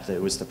that it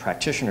was the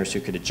practitioners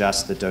who could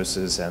adjust the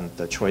doses and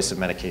the choice of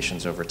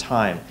medications over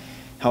time.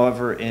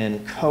 However,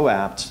 in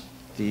COAPT,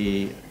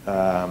 there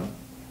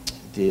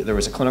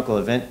was a clinical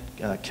event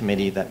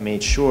committee that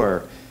made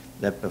sure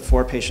that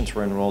before patients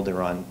were enrolled, they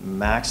were on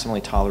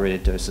maximally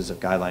tolerated doses of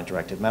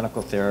guideline-directed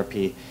medical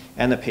therapy,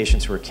 and the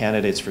patients who were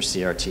candidates for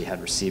CRT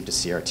had received a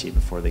CRT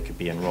before they could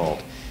be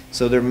enrolled.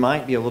 So there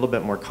might be a little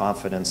bit more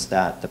confidence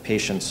that the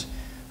patients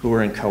who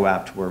were in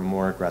COAPT were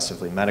more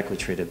aggressively medically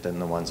treated than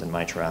the ones in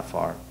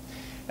MITRA-FR.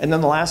 And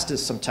then the last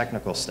is some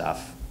technical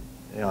stuff.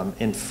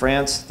 In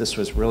France, this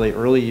was really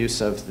early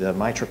use of the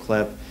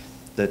MitraClip.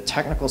 The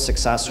technical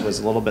success was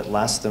a little bit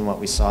less than what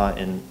we saw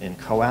in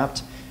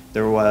COAPT.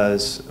 There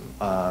was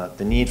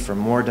the need for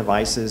more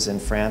devices in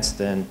France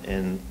than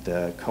in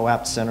the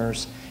COAPT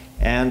centers,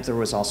 and there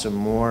was also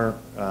more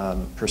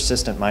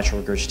persistent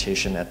mitral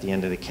regurgitation at the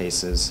end of the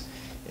cases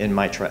in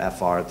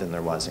MITRA-FR than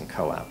there was in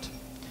COAPT.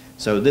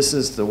 So this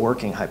is the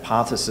working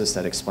hypothesis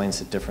that explains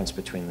the difference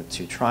between the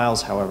two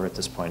trials. However, at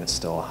this point, it's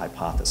still a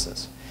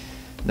hypothesis.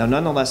 Now,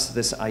 nonetheless,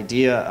 this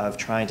idea of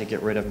trying to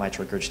get rid of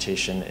mitral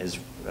regurgitation is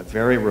a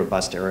very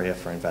robust area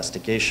for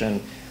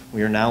investigation.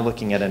 We are now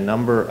looking at a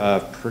number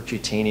of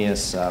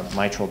percutaneous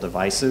mitral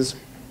devices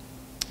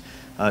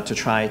to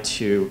try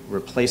to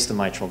replace the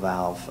mitral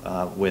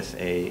valve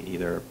with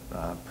either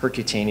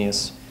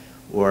percutaneous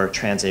or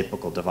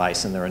transapical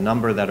device. And there are a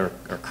number that are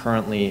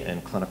currently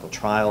in clinical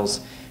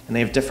trials. And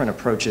they have different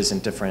approaches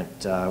and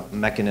different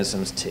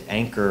mechanisms to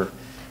anchor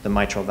the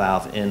mitral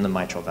valve in the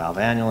mitral valve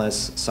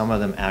annulus. Some of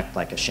them act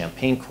like a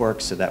champagne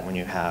cork so that when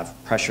you have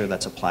pressure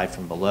that's applied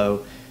from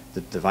below,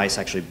 the device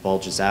actually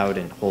bulges out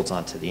and holds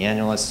onto the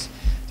annulus.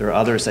 There are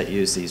others that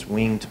use these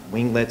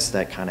winglets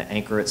that kind of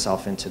anchor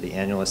itself into the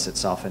annulus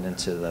itself and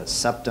into the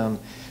septum.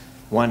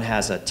 One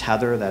has a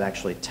tether that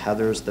actually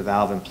tethers the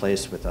valve in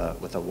place with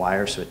a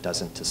wire so it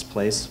doesn't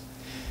displace.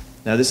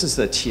 Now this is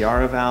the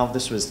Tiara valve.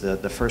 This was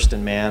the first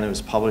in man. It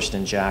was published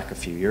in JACC a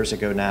few years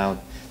ago now.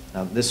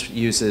 This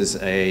uses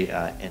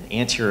an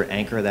anterior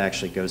anchor that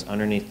actually goes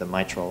underneath the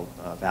mitral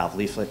valve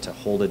leaflet to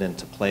hold it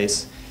into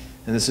place.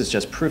 And this is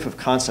just proof of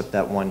concept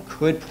that one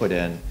could put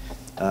in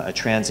a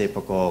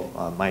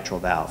transapical mitral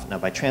valve. Now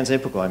by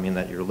transapical, I mean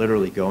that you're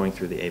literally going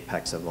through the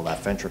apex of the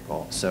left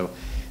ventricle. So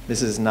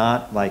this is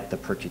not like the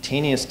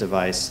percutaneous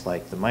device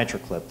like the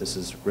MitraClip. This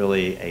is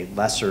really a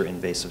lesser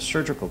invasive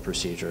surgical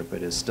procedure,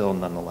 but is still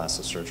nonetheless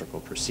a surgical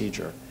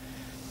procedure.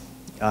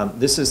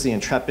 This is the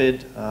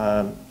Intrepid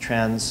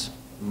transapical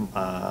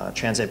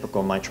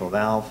mitral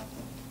valve.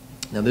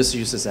 Now this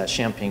uses that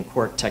champagne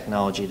cork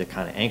technology to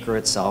kind of anchor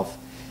itself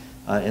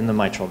in the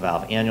mitral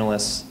valve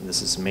annulus.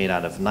 This is made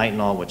out of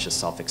nitinol, which is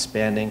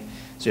self-expanding.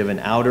 So you have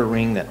an outer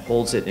ring that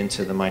holds it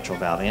into the mitral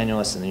valve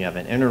annulus, and then you have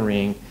an inner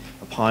ring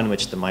upon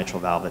which the mitral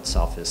valve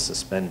itself is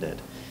suspended.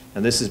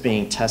 And this is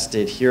being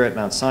tested here at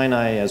Mount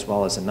Sinai as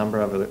well as a number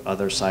of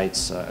other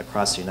sites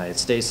across the United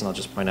States. And I'll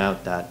just point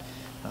out that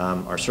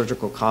our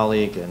surgical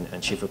colleague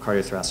and Chief of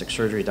Cardiothoracic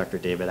Surgery, Dr.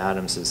 David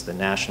Adams, is the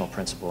national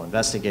principal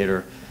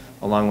investigator,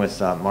 along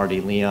with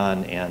Marty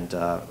Leon and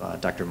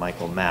Dr.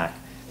 Michael Mack.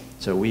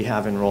 So we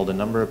have enrolled a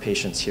number of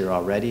patients here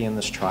already in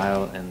this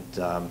trial,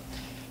 and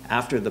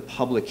after the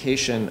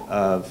publication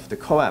of the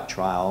COAP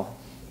trial,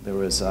 there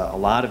was a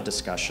lot of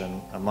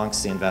discussion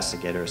amongst the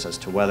investigators as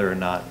to whether or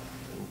not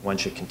one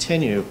should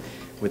continue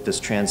with this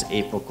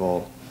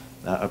transapical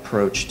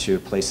approach to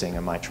placing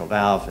a mitral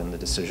valve, and the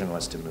decision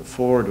was to move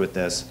forward with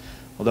this.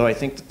 Although I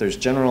think that there's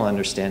general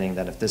understanding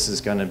that if this is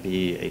going to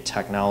be a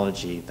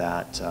technology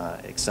that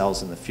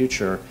excels in the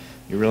future,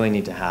 you really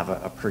need to have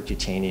a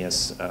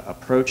percutaneous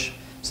approach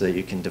so that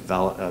you can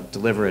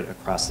deliver it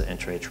across the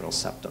intraatrial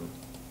septum.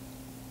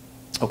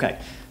 Okay,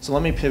 so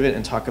let me pivot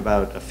and talk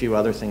about a few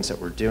other things that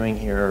we're doing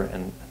here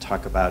and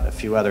talk about a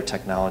few other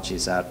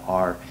technologies that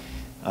are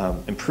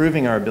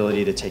improving our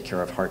ability to take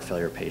care of heart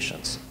failure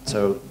patients.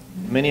 So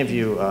many of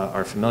you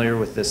are familiar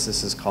with this.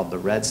 This is called the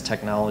REDS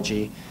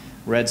technology.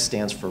 REDS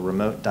stands for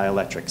Remote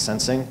Dielectric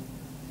Sensing.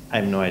 I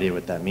have no idea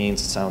what that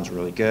means. It sounds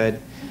really good.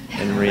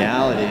 In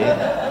reality,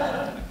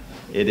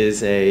 it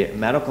is a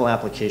medical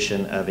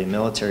application of a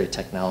military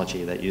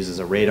technology that uses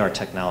a radar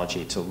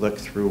technology to look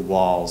through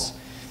walls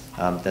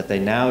that they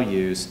now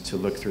use to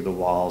look through the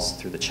walls,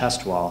 through the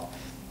chest wall,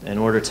 in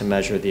order to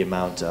measure the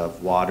amount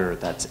of water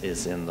that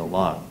is in the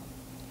lung.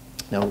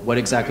 Now, what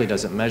exactly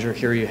does it measure?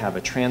 Here you have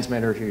a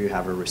transmitter, here you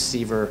have a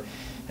receiver.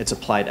 It's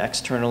applied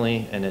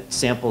externally, and it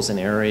samples an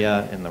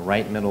area in the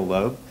right middle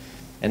lobe,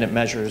 and it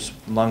measures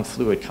lung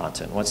fluid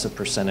content. What's the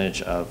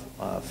percentage of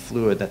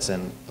fluid that's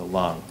in the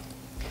lung?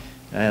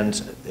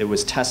 And it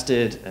was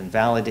tested and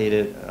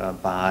validated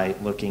by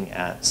looking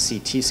at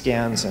CT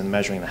scans and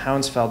measuring the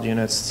Hounsfield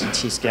units.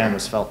 CT scan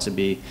was felt to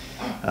be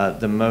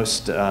the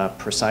most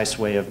precise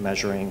way of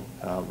measuring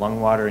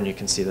lung water, and you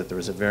can see that there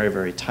was a very,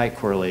 very tight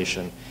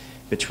correlation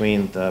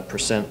between the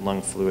percent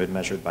lung fluid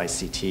measured by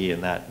CT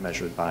and that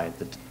measured by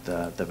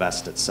the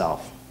vest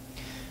itself.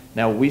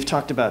 Now, we've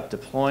talked about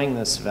deploying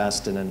this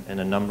vest in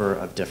a number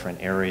of different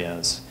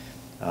areas.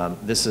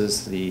 This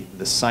is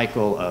the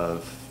cycle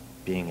of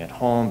being at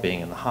home,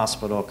 being in the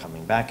hospital,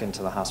 coming back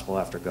into the hospital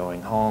after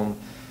going home,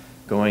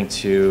 going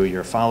to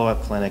your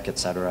follow-up clinic, et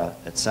cetera,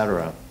 et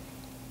cetera.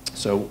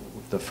 So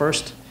the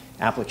first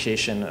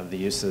application of the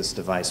use of this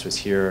device was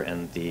here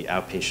in the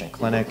outpatient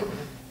clinic.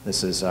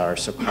 This is our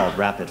so-called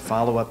rapid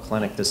follow-up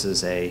clinic. This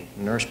is a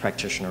nurse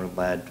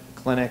practitioner-led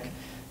clinic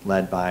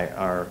led by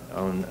our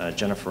own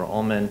Jennifer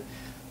Ullman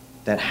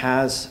that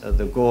has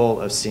the goal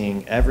of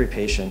seeing every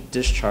patient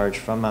discharged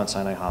from Mount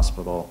Sinai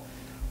Hospital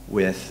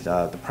with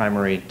the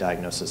primary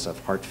diagnosis of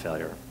heart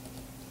failure.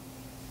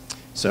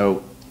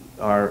 So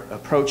our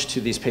approach to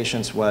these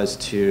patients was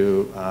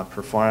to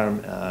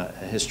perform a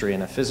history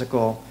and a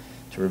physical,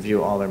 to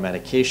review all their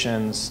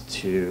medications,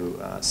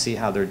 to see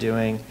how they're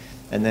doing,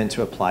 and then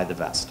to apply the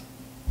vest.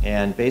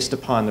 And based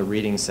upon the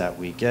readings that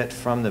we get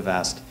from the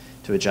vest,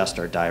 to adjust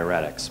our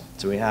diuretics.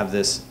 So we have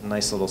this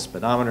nice little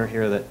speedometer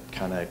here that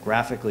kind of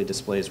graphically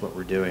displays what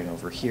we're doing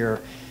over here,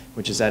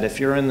 which is that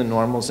if you're in the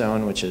normal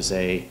zone, which is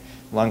a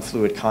lung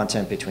fluid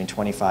content between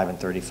 25 and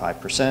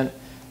 35%,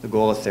 the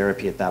goal of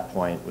therapy at that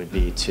point would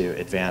be to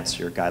advance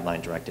your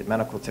guideline-directed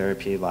medical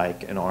therapy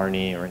like an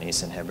ARNI or an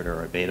ACE inhibitor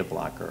or a beta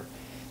blocker.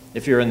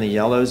 If you're in the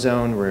yellow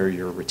zone where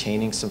you're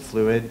retaining some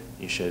fluid,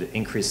 you should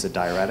increase the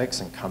diuretics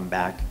and come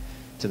back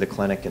to the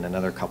clinic in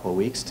another couple of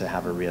weeks to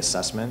have a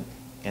reassessment.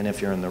 And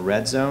if you're in the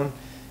red zone,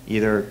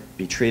 either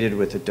be treated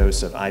with a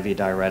dose of IV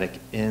diuretic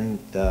in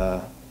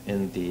the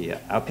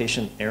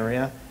outpatient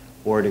area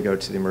or to go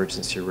to the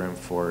emergency room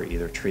for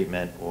either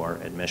treatment or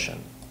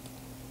admission.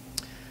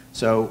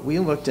 So we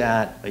looked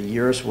at a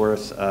year's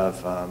worth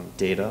of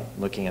data,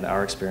 looking at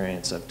our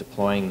experience of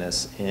deploying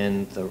this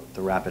in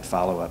the rapid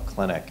follow-up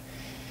clinic.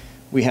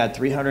 We had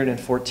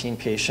 314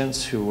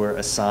 patients who were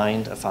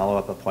assigned a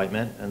follow-up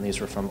appointment, and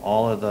these were from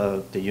all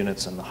of the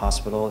units in the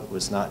hospital. It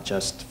was not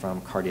just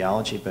from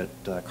cardiology,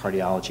 but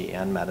cardiology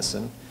and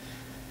medicine.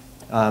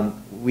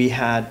 We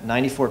had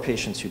 94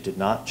 patients who did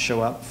not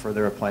show up for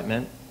their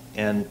appointment,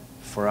 and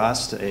for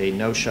us, a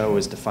no-show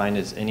is defined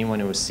as anyone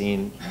who was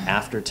seen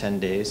after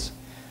 10 days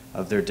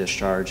of their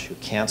discharge who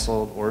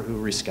canceled or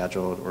who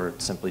rescheduled or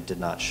simply did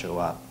not show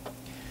up.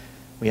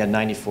 We had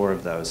 94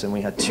 of those, and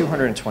we had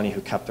 220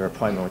 who kept their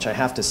appointment, which I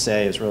have to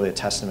say is really a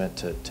testament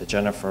to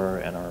Jennifer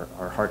and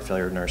our heart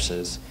failure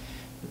nurses,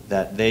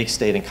 that they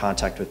stayed in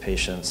contact with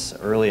patients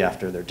early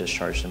after their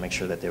discharge to make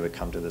sure that they would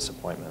come to this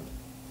appointment.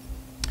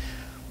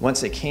 Once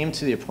they came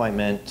to the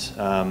appointment,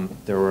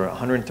 there were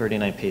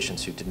 139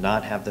 patients who did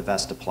not have the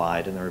vest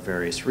applied, and there were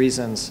various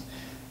reasons.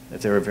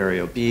 If they were very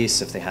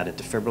obese, if they had a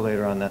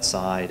defibrillator on that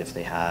side, if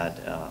they had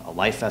a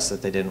life vest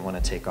that they didn't want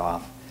to take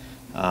off,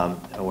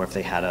 or if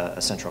they had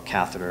a central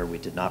catheter, we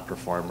did not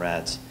perform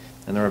REDS.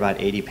 And there were about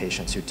 80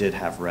 patients who did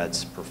have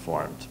REDS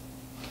performed.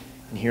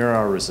 And here are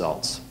our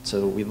results.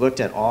 So we looked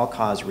at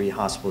all-cause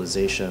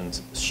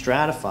rehospitalizations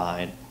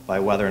stratified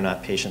by whether or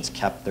not patients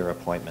kept their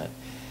appointment.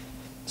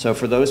 So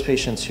for those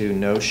patients who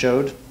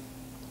no-showed,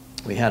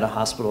 we had a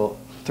hospital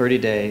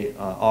 30-day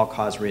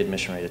all-cause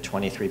readmission rate of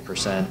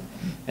 23%.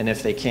 And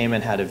if they came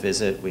and had a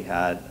visit, we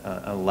had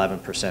an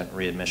 11%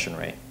 readmission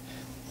rate.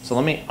 So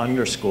let me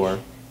underscore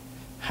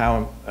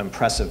how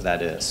impressive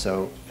that is.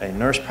 So a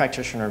nurse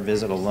practitioner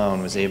visit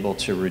alone was able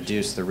to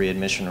reduce the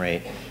readmission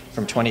rate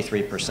from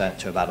 23%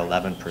 to about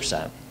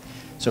 11%.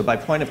 So by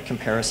point of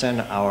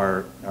comparison,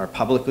 our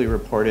publicly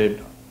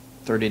reported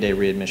 30-day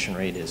readmission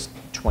rate is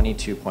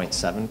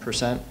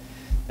 22.7%,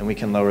 and we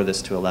can lower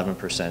this to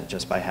 11%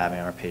 just by having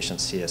our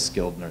patients see a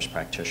skilled nurse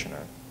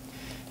practitioner.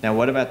 Now,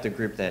 what about the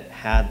group that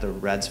had the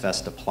REDS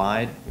vest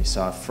applied? We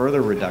saw a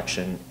further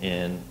reduction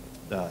in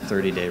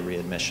 30-day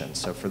readmission.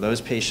 So for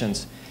those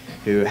patients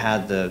who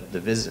had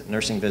the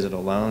nursing visit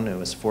alone, it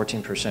was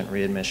 14%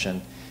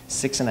 readmission,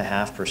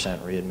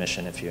 6.5%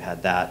 readmission if you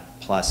had that,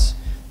 plus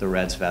the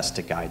REDS vest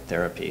to guide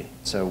therapy.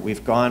 So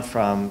we've gone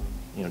from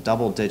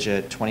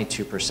double-digit,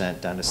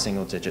 22%, down to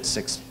single-digit,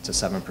 6 to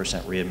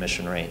 7%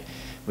 readmission rate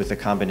with a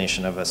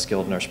combination of a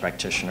skilled nurse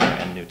practitioner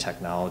and new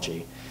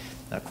technology.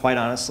 Quite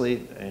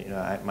honestly,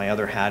 my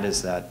other hat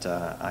is that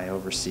I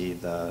oversee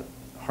the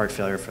heart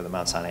failure for the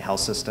Mount Sinai Health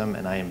System,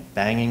 and I am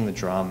banging the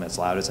drum as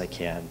loud as I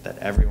can that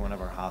every one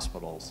of our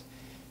hospitals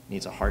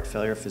needs a heart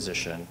failure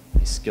physician,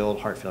 a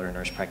skilled heart failure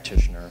nurse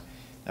practitioner,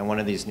 and one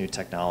of these new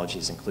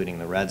technologies, including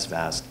the REDS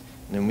vest,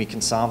 and then we can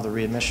solve the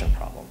readmission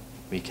problem.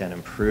 We can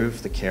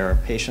improve the care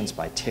of patients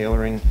by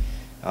tailoring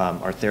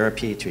our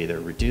therapy to either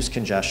reduce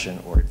congestion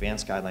or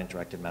advanced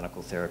guideline-directed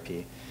medical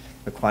therapy,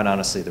 but quite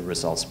honestly, the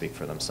results speak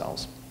for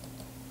themselves.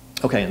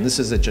 Okay, and this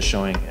is just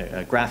showing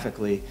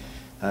graphically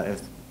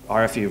if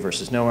RFU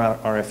versus no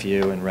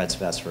RFU and REDS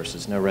vest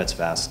versus no REDS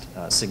vest,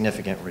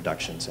 significant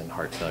reductions in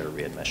heart failure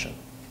readmission.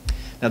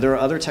 Now, there are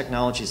other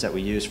technologies that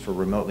we use for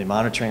remotely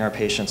monitoring our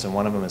patients, and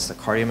one of them is the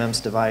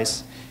CardioMEMS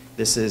device.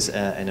 This is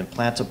an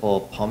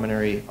implantable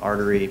pulmonary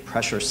artery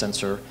pressure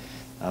sensor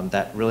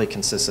that really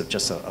consists of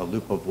just a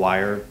loop of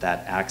wire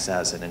that acts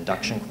as an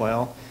induction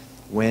coil.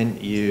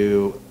 When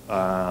you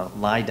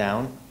lie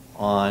down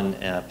on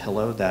a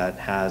pillow that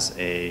has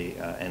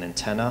an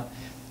antenna,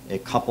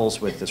 it couples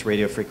with this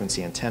radio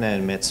frequency antenna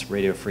and emits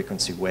radio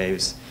frequency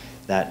waves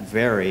that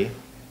vary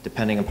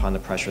depending upon the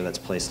pressure that's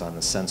placed on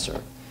the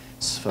sensor.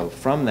 So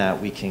from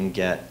that, we can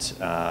get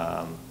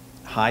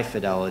high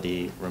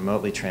fidelity,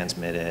 remotely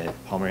transmitted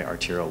pulmonary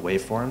arterial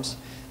waveforms.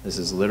 This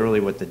is literally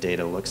what the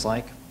data looks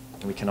like.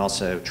 We can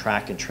also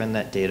track and trend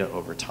that data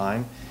over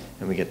time,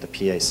 and we get the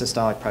PA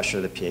systolic pressure,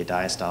 the PA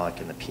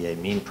diastolic, and the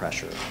PA mean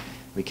pressure.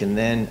 We can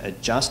then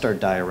adjust our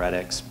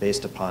diuretics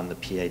based upon the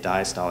PA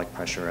diastolic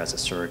pressure as a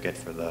surrogate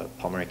for the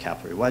pulmonary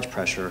capillary wedge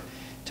pressure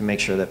to make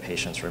sure that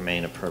patients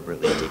remain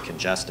appropriately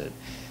decongested.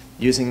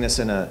 Using this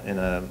in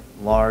a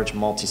large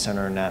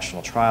multi-center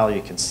national trial,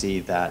 you can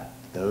see that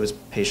those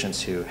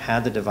patients who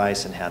had the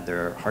device and had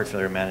their heart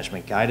failure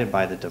management guided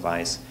by the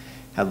device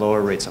had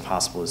lower rates of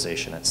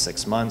hospitalization at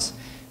 6 months.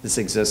 This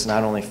exists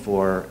not only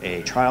for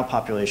a trial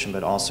population,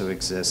 but also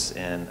exists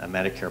in a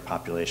Medicare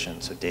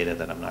population, so data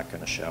that I'm not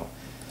going to show.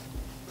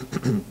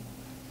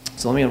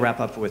 So let me wrap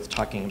up with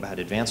talking about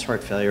advanced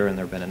heart failure, and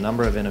there have been a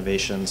number of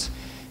innovations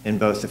in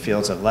both the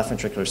fields of left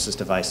ventricular assist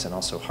device and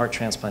also heart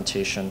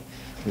transplantation.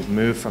 We've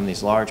moved from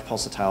these large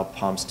pulsatile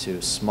pumps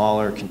to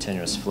smaller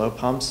continuous flow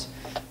pumps.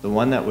 The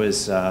one that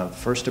was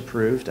first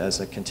approved as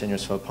a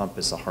continuous flow pump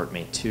is the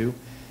HeartMate 2.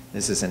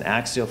 This is an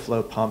axial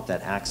flow pump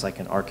that acts like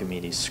an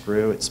Archimedes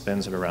screw. It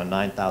spins at around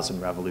 9,000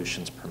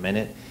 revolutions per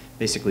minute,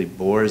 basically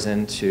bores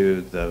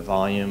into the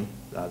volume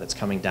that's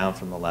coming down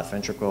from the left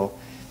ventricle,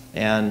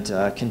 and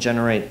can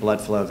generate blood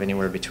flow of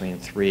anywhere between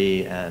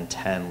 3 and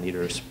 10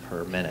 liters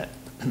per minute.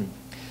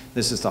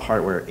 This is the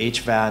hardware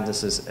HVAD.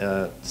 This is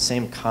the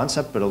same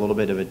concept, but a little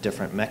bit of a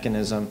different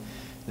mechanism.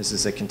 This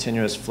is a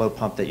continuous flow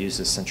pump that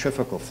uses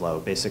centrifugal flow,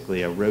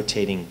 basically a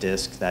rotating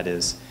disc that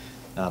is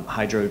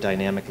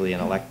hydrodynamically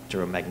and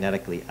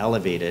electromagnetically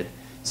elevated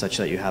such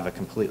that you have a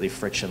completely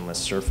frictionless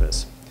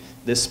surface.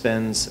 This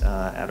spins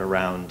at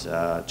around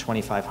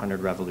 2,500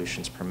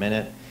 revolutions per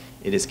minute.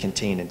 It is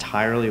contained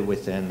entirely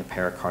within the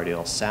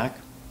pericardial sac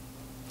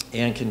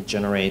and can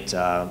generate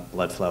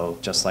blood flow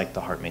just like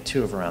the HeartMate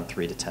 2 of around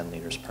 3 to 10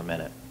 liters per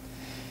minute.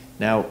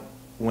 Now,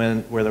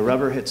 where the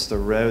rubber hits the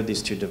road,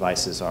 these two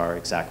devices are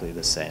exactly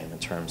the same in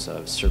terms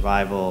of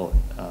survival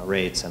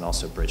rates and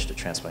also bridge to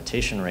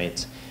transplantation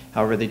rates.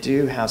 However, they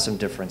do have some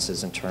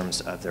differences in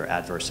terms of their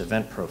adverse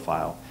event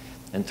profile.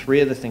 And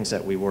three of the things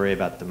that we worry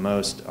about the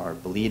most are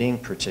bleeding,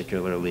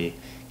 particularly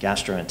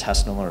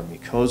gastrointestinal or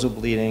mucosal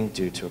bleeding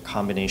due to a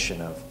combination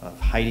of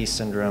Heide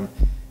syndrome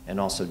and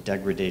also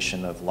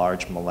degradation of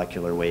large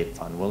molecular weight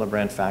von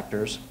Willebrand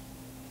factors,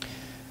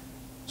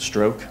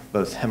 stroke,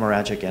 both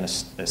hemorrhagic and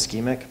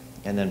ischemic,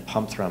 and then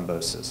pump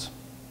thrombosis.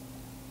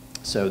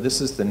 So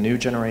this is the new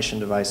generation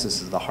device.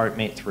 This is the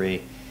HeartMate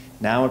 3,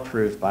 now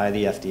approved by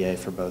the FDA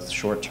for both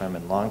short-term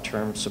and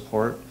long-term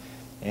support.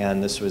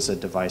 And this was a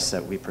device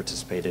that we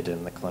participated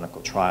in the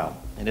clinical trial.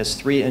 It has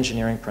three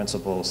engineering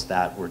principles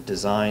that were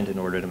designed in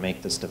order to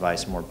make this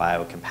device more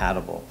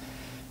biocompatible.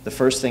 The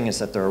first thing is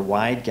that there are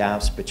wide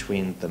gaps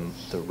between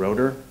the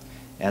rotor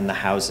and the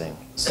housing,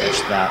 such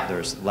that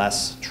there's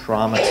less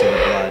trauma to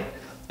the blood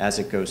as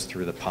it goes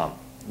through the pump.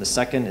 The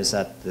second is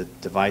that the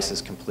device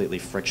is completely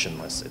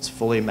frictionless. It's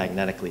fully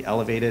magnetically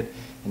elevated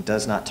and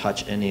does not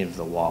touch any of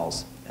the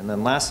walls. And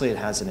then lastly, it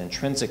has an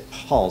intrinsic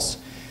pulse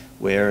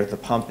where the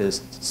pump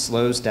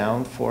slows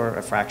down for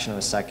a fraction of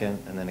a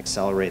second and then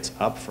accelerates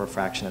up for a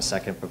fraction of a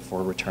second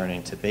before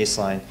returning to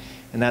baseline.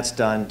 And that's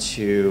done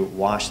to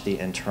wash the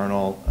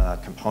internal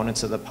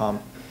components of the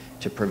pump,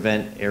 to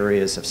prevent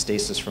areas of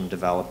stasis from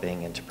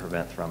developing, and to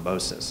prevent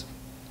thrombosis.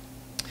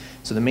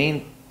 So the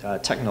main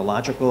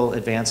technological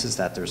advance is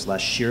that there's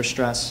less shear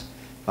stress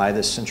by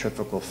this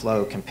centrifugal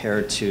flow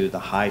compared to the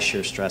high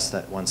shear stress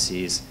that one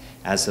sees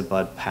as the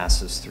blood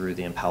passes through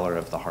the impeller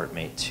of the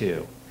HeartMate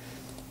 2.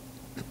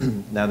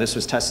 Now, this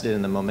was tested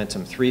in the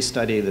Momentum 3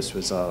 study. This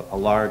was a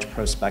large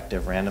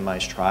prospective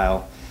randomized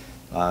trial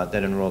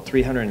that enrolled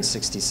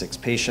 366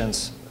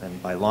 patients,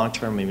 and by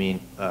long-term we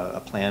mean a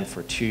plan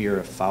for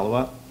 2-year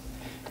follow-up.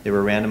 They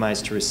were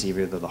randomized to receive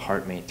either the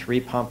HeartMate 3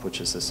 pump, which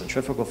is the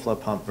centrifugal flow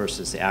pump,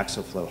 versus the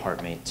AxoFlow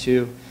HeartMate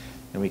 2,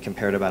 and we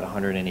compared about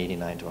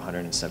 189 to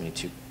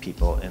 172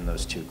 people in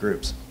those two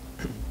groups.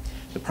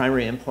 The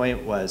primary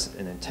endpoint was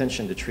an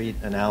intention to treat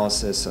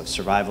analysis of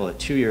survival at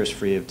 2 years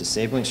free of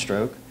disabling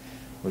stroke,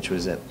 which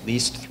was at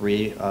least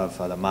 3 of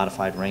the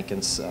modified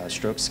Rankin's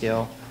stroke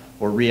scale,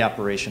 or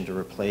reoperation to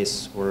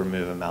replace or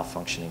remove a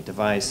malfunctioning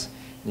device.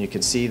 And you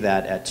can see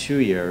that at 2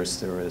 years,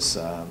 there was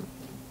a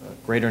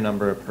greater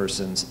number of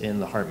persons in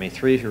the HeartMate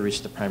 3 who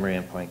reached the primary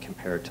endpoint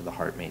compared to the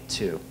HeartMate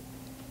 2.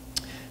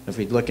 If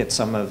we look at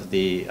some of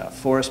the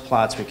forest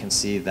plots, we can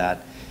see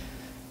that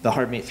the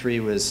HeartMate 3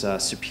 was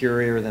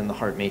superior than the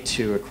HeartMate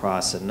 2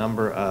 across a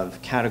number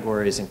of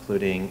categories,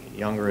 including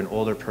younger and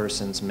older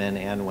persons, men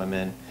and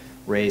women,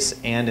 race,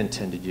 and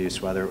intended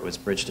use, whether it was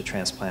bridge to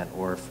transplant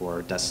or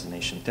for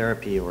destination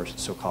therapy or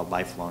so-called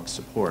lifelong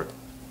support.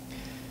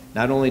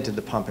 Not only did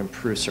the pump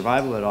improve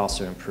survival, it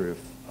also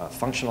improved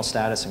functional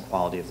status and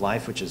quality of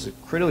life, which is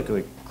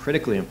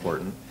critically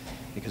important,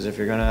 because if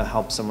you're going to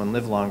help someone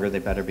live longer, they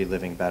better be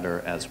living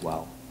better as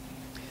well.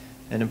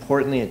 And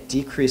importantly, it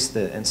decreased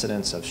the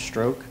incidence of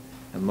stroke,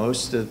 and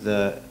most of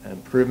the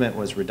improvement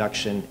was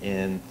reduction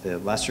in the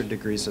lesser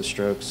degrees of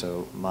stroke,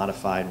 so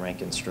modified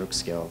Rankin stroke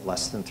scale of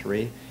less than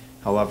 3.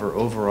 However,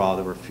 overall,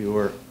 there were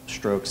fewer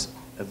strokes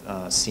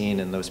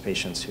seen in those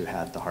patients who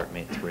had the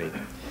HeartMate 3.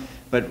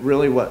 But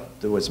really what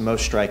was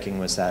most striking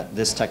was that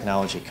this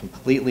technology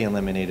completely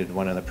eliminated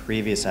one of the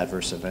previous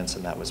adverse events,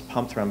 and that was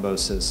pump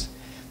thrombosis.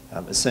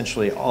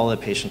 Essentially, all the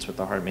patients with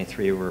the HeartMate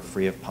 3 were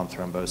free of pump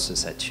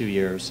thrombosis at 2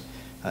 years.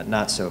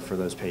 Not so for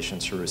those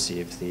patients who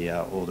received the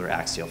older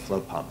axial flow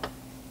pump.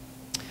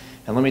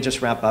 And let me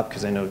just wrap up,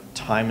 because I know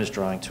time is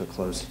drawing to a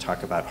close, to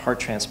talk about heart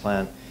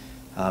transplant.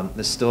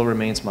 This still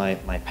remains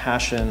my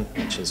passion,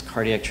 which is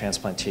cardiac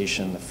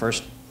transplantation. The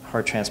first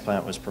heart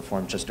transplant was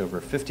performed just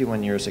over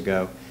 51 years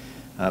ago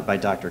by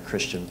Dr.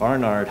 Christian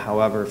Barnard.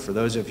 However, for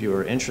those of you who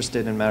are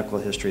interested in medical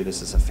history,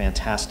 this is a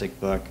fantastic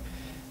book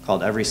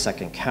called Every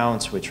Second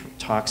Counts, which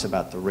talks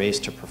about the race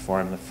to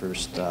perform the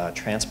first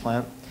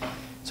transplant.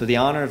 So the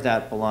honor of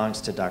that belongs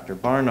to Dr.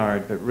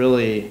 Barnard, but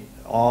really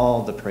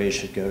all the praise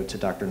should go to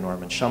Dr.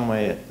 Norman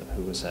Shumway,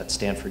 who was at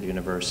Stanford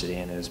University,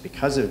 and it was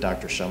because of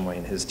Dr. Shumway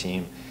and his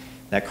team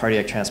that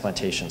cardiac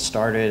transplantation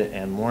started,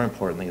 and more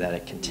importantly, that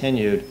it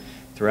continued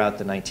throughout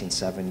the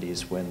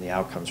 1970s when the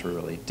outcomes were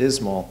really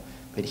dismal,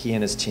 but he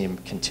and his team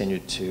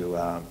continued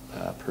to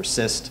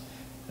persist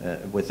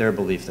with their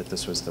belief that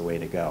this was the way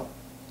to go.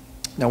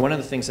 Now, one of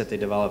the things that they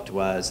developed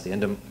was the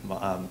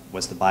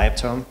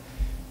bioptome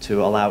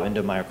to allow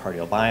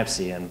endomyocardial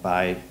biopsy, and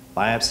by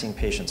biopsying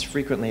patients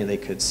frequently, they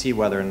could see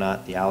whether or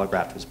not the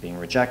allograft was being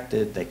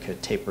rejected. They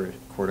could taper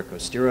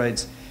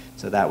corticosteroids,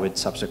 so that would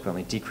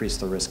subsequently decrease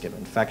the risk of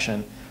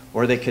infection,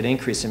 or they could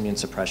increase immune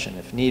suppression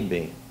if need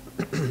be.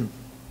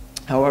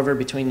 However,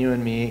 between you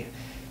and me,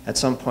 at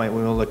some point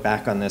we will look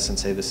back on this and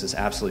say this is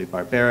absolutely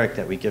barbaric,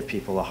 that we give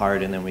people a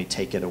heart and then we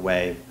take it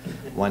away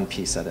one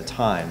piece at a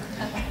time.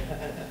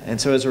 And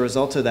so as a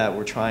result of that,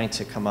 we're trying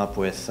to come up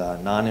with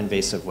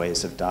non-invasive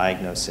ways of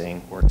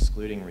diagnosing or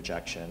excluding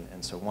rejection.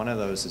 And so one of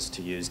those is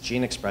to use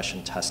gene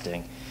expression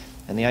testing.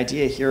 And the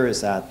idea here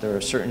is that there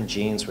are certain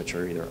genes which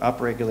are either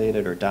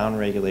upregulated or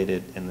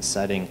downregulated in the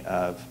setting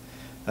of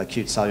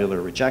acute cellular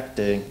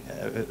rejection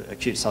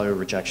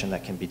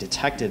that can be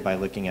detected by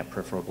looking at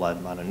peripheral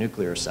blood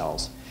mononuclear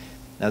cells.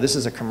 Now, this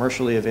is a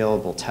commercially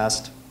available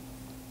test.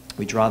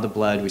 We draw the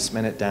blood, we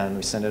spin it down,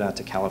 we send it out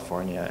to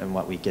California, and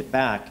what we get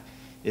back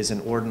is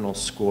an ordinal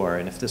score.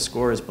 And if this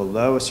score is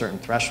below a certain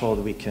threshold,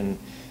 we can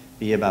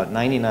be about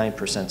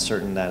 99%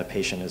 certain that a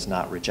patient is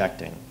not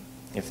rejecting.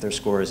 If their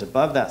score is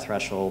above that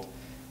threshold,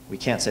 we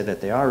can't say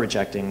that they are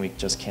rejecting, we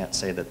just can't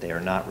say that they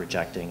are not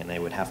rejecting, and they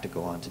would have to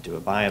go on to do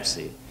a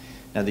biopsy.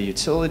 Now, the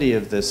utility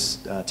of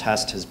this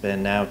test has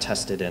been now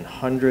tested in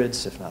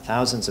hundreds, if not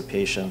thousands, of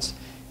patients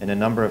in a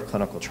number of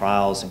clinical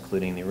trials,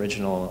 including the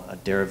original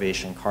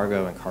derivation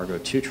Cargo and Cargo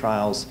 2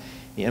 trials,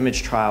 the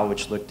IMAGE trial,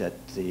 which looked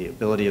at the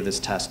ability of this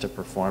test to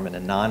perform in a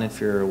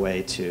non-inferior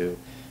way to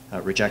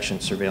rejection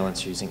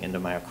surveillance using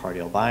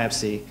endomyocardial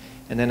biopsy,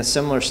 and then a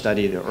similar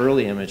study, the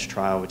early IMAGE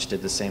trial, which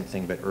did the same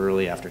thing but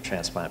early after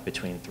transplant,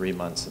 between 3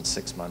 months and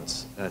 6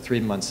 months, 3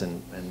 months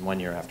and 1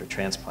 year after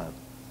transplant.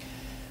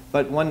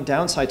 But one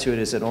downside to it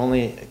is it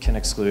only can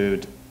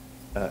exclude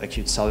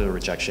acute cellular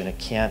rejection. It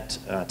can't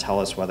tell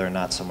us whether or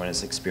not someone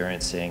is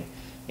experiencing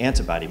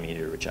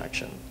antibody-mediated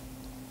rejection.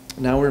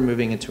 Now we're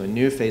moving into a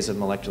new phase of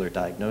molecular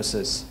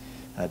diagnostics,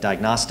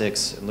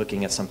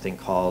 looking at something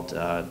called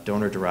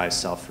donor-derived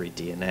cell-free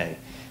DNA.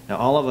 Now,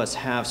 all of us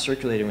have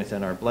circulating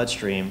within our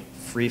bloodstream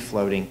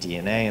free-floating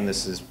DNA, and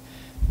this is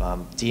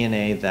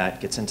DNA that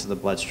gets into the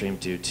bloodstream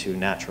due to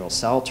natural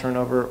cell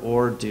turnover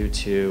or due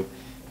to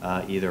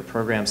either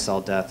programmed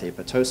cell death,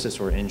 apoptosis,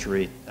 or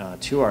injury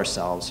to our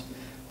cells,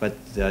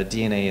 but the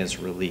DNA is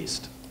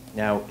released.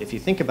 Now, if you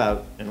think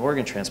about an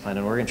organ transplant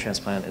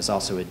is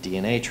also a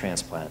DNA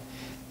transplant.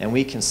 And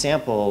we can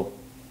sample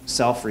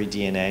cell-free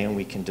DNA, and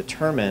we can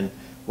determine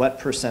what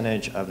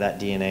percentage of that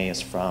DNA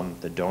is from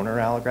the donor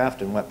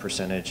allograft and what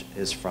percentage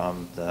is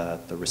from the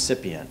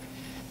recipient.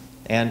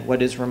 And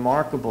what is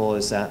remarkable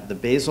is that the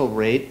basal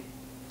rate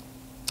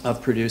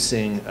of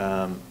producing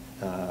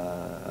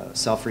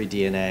cell-free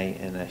DNA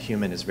in a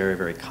human is very,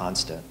 very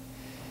constant.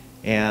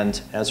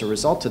 And as a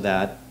result of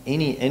that,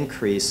 any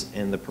increase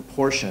in the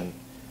proportion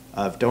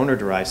of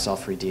donor-derived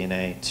cell-free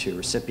DNA to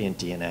recipient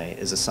DNA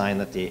is a sign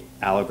that the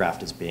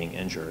allograft is being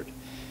injured.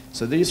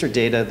 So these are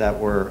data that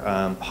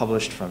were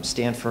published from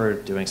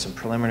Stanford, doing some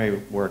preliminary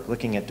work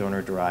looking at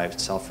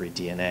donor-derived cell-free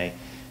DNA,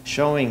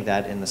 showing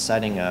that in the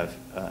setting of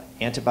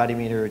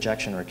antibody-mediated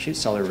rejection or acute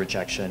cellular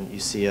rejection, you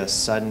see a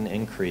sudden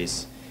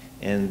increase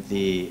in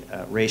the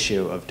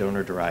ratio of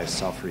donor-derived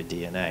cell-free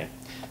DNA.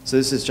 So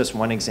this is just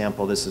one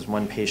example. This is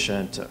one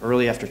patient.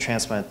 Early after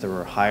transplant, there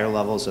were higher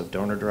levels of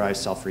donor-derived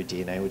cell-free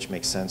DNA, which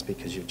makes sense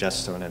because you've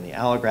just thrown in the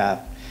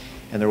allograft,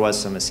 and there was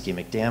some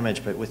ischemic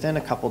damage. But within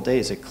a couple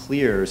days, it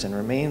clears and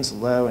remains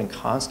low and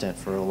constant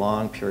for a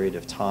long period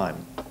of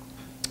time.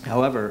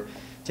 However,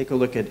 take a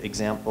look at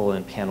example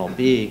in panel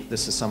B.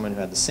 This is someone who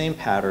had the same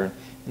pattern,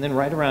 and then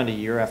right around a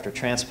year after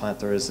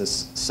transplant, there is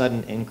this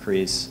sudden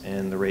increase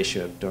in the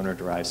ratio of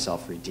donor-derived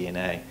cell-free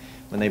DNA.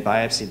 When they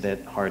biopsied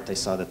that heart, they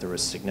saw that there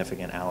was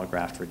significant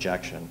allograft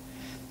rejection.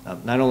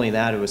 Not only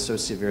that, it was so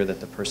severe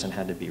that the person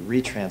had to be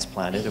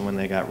retransplanted, and when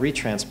they got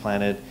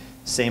retransplanted,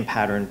 same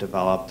pattern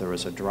developed. There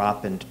was a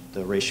drop in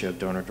the ratio of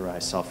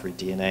donor-derived cell-free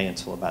DNA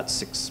until about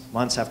 6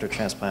 months after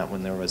transplant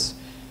when there was,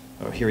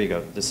 oh, here you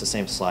go, this is the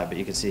same slide, but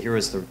you can see here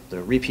was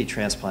the repeat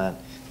transplant,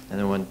 and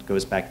then one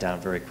goes back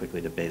down very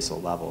quickly to basal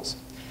levels.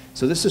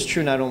 So this is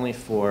true not only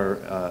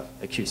for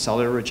acute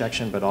cellular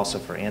rejection, but also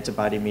for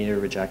antibody-mediated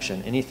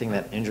rejection. Anything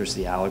that injures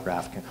the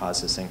allograft can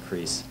cause this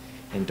increase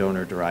in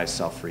donor-derived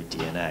cell-free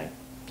DNA.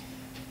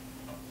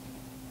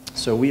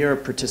 So we are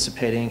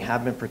participating,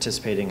 have been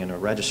participating in a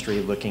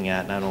registry looking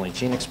at not only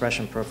gene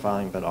expression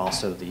profiling, but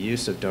also the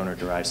use of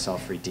donor-derived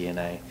cell-free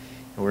DNA.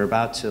 And we're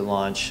about to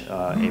launch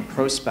a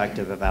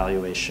prospective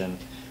evaluation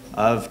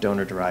of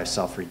donor-derived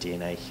cell-free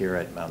DNA here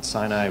at Mount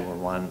Sinai. We're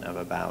one of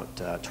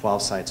about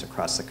 12 sites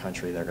across the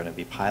country that are going to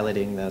be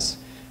piloting this.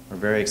 We're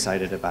very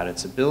excited about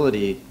its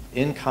ability,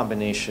 in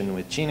combination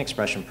with gene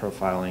expression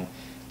profiling,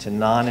 to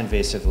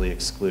non-invasively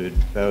exclude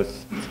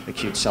both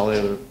acute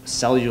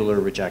cellular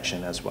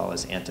rejection as well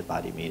as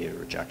antibody-mediated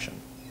rejection.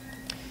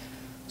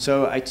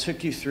 So I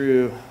took you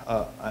through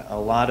a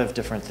lot of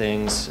different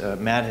things.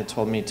 Matt had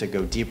told me to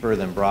go deeper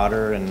than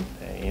broader, and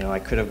I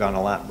could have gone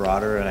a lot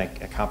broader, and I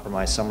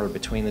compromised somewhere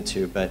between the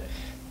two. But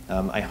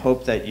I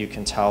hope that you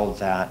can tell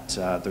that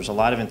there's a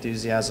lot of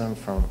enthusiasm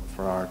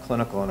for our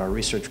clinical and our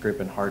research group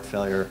in heart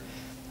failure.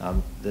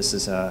 This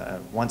is,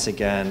 once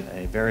again,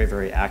 a very,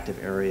 very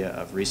active area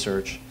of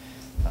research.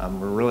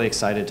 We're really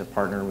excited to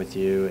partner with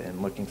you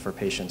in looking for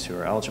patients who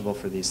are eligible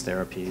for these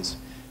therapies.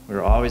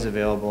 We're always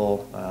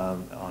available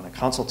on a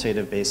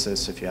consultative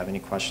basis if you have any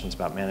questions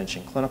about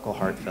managing clinical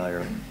heart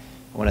failure.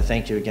 I want to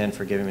thank you again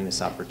for giving me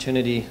this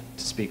opportunity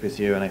to speak with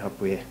you, and I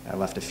hope I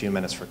left a few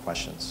minutes for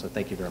questions. So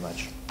thank you very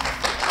much.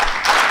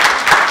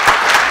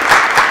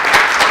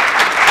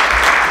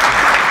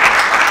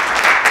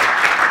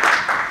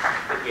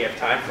 We have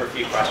time for a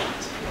few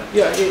questions.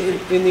 Yeah,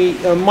 in the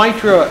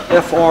MITRA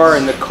FR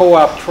and the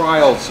co-op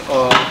trials,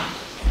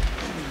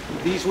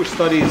 these were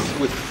studies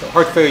with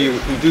heart failure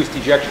with reduced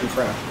ejection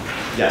fraction.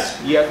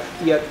 Yes. Yet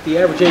the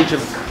average age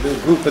of the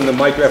group in the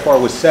MITRA FR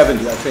was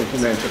 70, I think you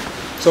mentioned.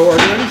 So are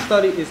there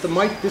any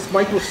this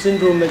mitral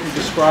syndrome that you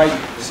described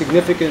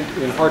significant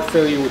in heart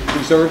failure with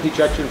preserved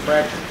ejection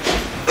fraction?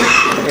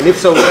 And if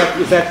so,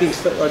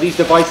 are these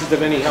devices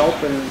of any help,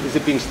 and is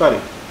it being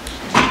studied?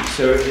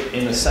 So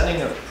in the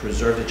setting of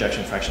preserved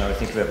ejection fraction, I would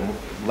think of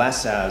it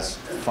less as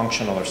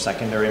functional or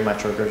secondary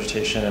mitral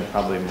regurgitation and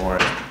probably more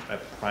as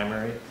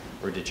primary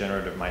or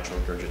degenerative mitral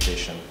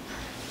regurgitation.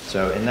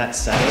 So in that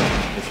setting,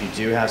 if you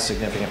do have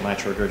significant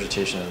mitral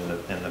regurgitation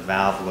and the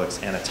valve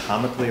looks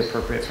anatomically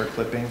appropriate for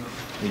clipping,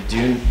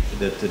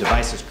 the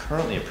device is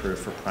currently approved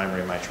for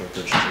primary mitral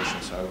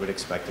regurgitation, so I would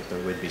expect that there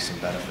would be some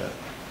benefit.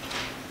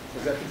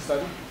 Has that been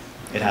studied?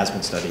 It has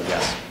been studied,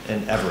 yes.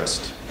 And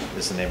Everest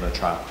is the name of the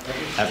trial.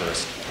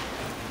 Everest.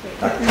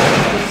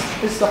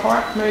 Is the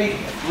HeartMate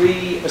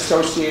 3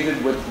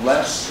 associated with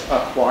less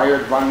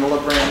acquired von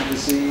Willebrand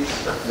disease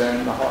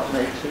than the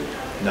HeartMate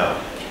 2? No.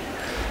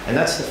 And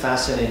that's the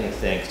fascinating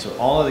thing. So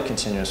all of the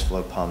continuous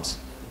flow pumps,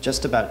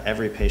 just about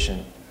every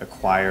patient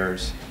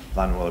acquires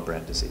von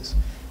Willebrand disease.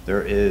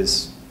 There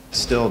is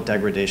still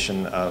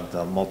degradation of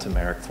the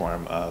multimeric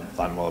form of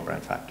von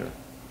Willebrand factor.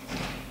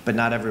 But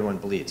not everyone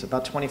bleeds.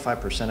 About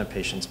 25% of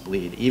patients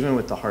bleed, even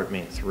with the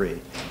HeartMate 3.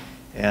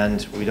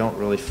 And we don't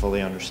really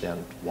fully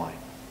understand why.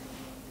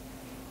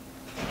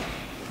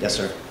 Yes,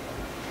 sir?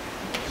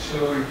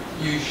 So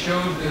you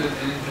showed that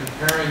in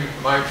comparing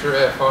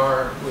MITRA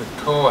FR with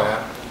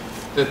COAP,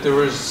 that there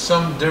was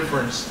some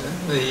difference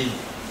in the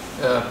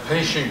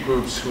patient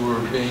groups who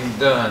were being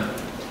done.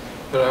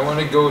 But I want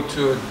to go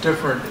to a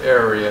different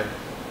area.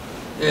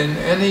 In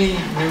any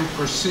new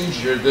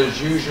procedure,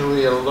 there's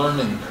usually a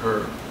learning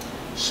curve.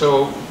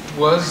 So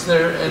was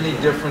there any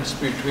difference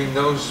between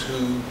those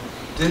who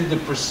did the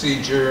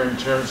procedure in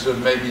terms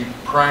of maybe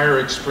prior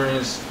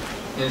experience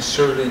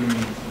inserting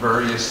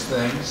various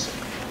things,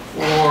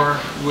 or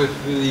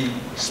with the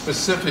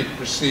specific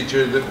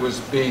procedure that was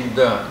being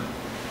done?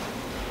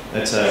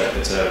 It's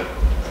a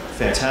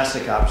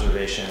fantastic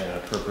observation and an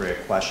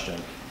appropriate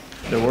question.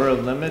 There were a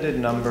limited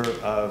number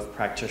of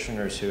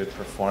practitioners who had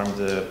performed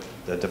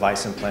the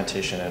device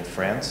implantation in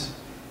France.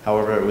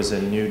 However, it was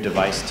a new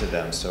device to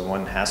them, so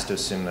one has to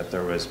assume that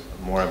there was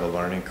more of a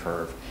learning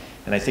curve.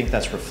 And I think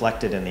that's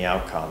reflected in the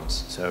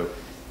outcomes. So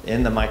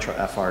in the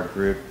MITRA FR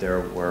group, there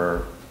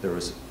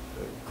was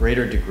a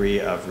greater degree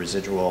of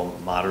residual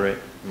moderate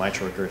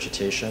mitral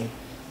regurgitation.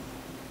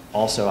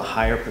 Also, a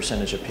higher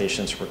percentage of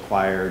patients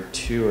required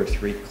 2 or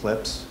 3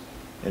 clips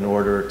in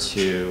order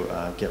to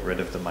get rid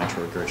of the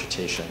mitral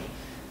regurgitation,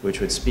 which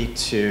would speak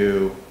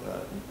to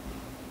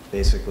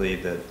basically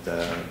the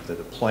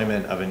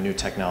deployment of a new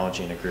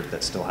technology in a group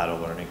that still had a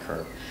learning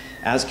curve,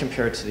 as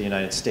compared to the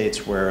United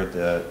States, where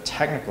the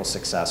technical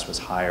success was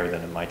higher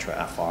than in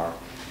MITRA FR,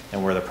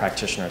 and where the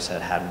practitioners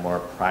had had more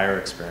prior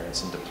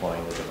experience in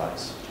deploying the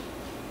device.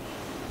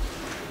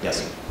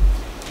 Yes?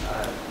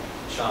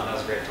 Sean, that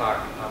was a great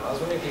talk. I was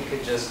wondering if you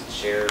could just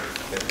share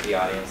with the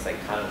audience like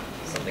kind of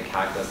some of the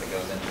calculus that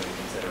goes into to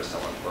consider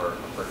someone for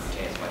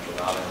percutaneous mitral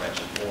valve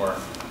intervention for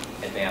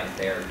advanced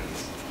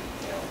therapies.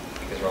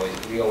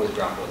 Because we always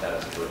grapple with that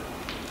as a group.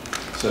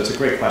 So it's a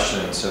great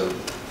question. So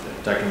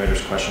Dr.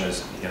 Mitter's question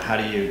is, how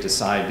do you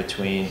decide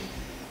between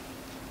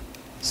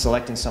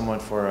selecting someone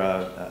for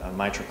a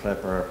mitral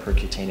clip or a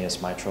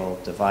percutaneous mitral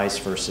device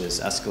versus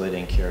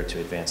escalating care to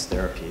advanced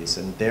therapies?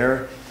 And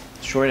their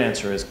short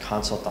answer is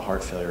consult the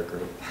heart failure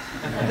group.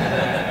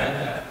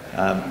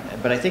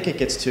 But I think it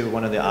gets to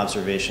one of the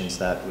observations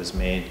that was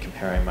made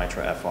comparing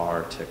MITRA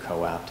FR to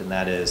COAPT, and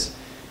that is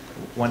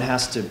one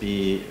has to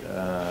be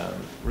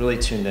really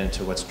tuned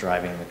into what's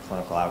driving the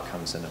clinical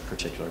outcomes in a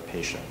particular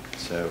patient.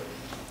 So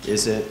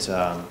is it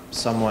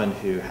someone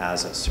who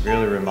has a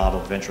severely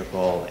remodeled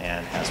ventricle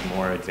and has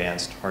more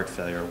advanced heart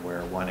failure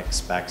where one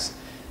expects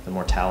the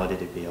mortality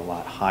to be a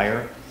lot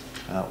higher?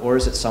 Or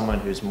is it someone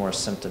who's more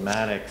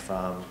symptomatic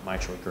from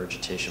mitral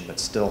regurgitation but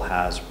still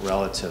has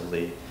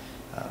relatively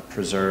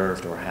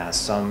preserved or has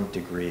some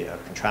degree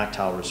of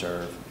contractile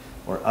reserve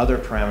or other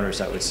parameters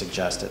that would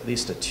suggest at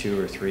least a 2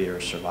 or 3 year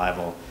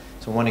survival?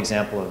 So one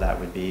example of that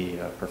would be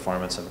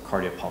performance of a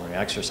cardiopulmonary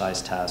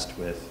exercise test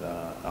with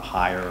a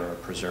higher or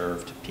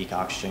preserved peak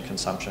oxygen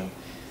consumption.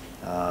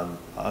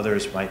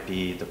 Others might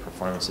be the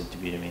performance of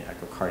debutamine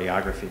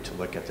echocardiography to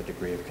look at the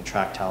degree of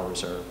contractile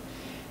reserve.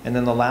 And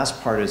then the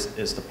last part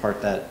is the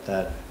part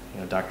that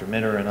Dr.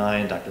 Mitter and I,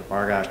 and Dr.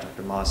 Bargash,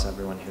 Dr. Moss,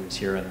 everyone who's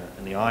here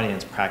in the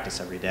audience practice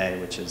every day,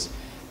 which is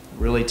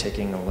really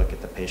taking a look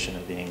at the patient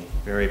and being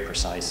very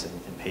precise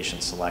in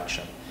patient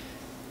selection.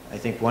 I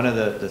think one of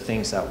the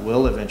things that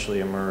will eventually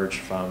emerge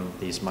from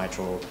these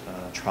mitral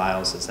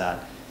trials is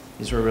that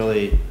these were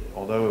really,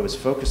 although it was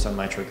focused on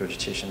mitral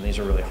regurgitation, these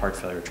are really heart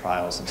failure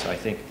trials. And so I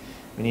think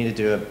we need to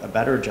do a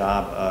better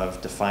job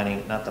of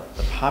defining not the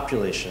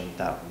population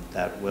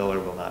that will or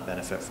will not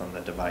benefit from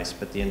the device,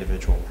 but the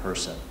individual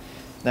person.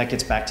 And that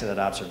gets back to that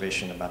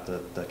observation about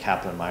the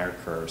Kaplan-Meier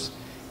curves.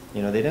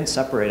 They didn't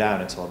separate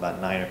out until about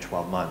 9 or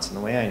 12 months. And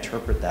the way I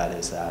interpret that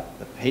is that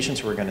the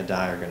patients who are going to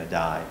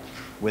die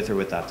with or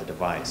without the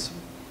device.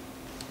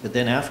 But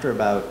then after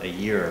about a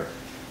year,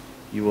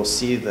 you will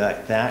see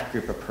that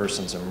group of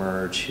persons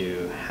emerge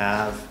who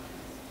have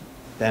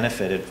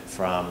benefited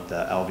from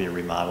the LV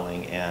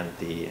remodeling and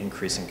the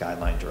increase in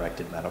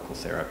guideline-directed medical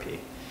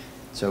therapy.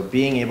 So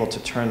being able to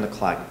turn the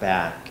clock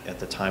back at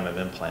the time of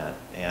implant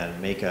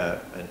and make an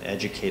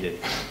educated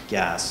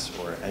guess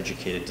or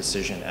educated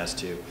decision as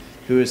to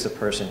who is the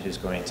person who's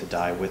going to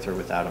die with or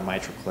without a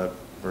mitral clip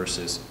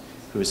versus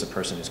who is the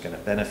person who's going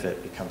to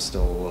benefit becomes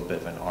still a little bit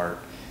of an art.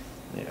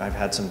 I've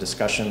had some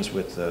discussions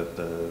with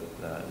the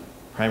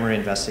primary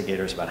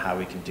investigators about how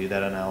we can do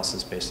that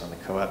analysis based on the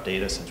COAP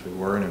data. Since we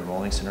were an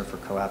enrolling center for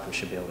COAP, we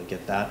should be able to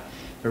get that.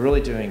 We're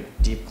really doing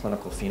deep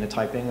clinical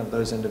phenotyping of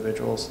those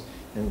individuals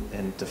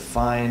and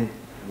define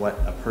what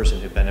a person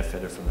who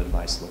benefited from the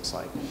device looks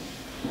like.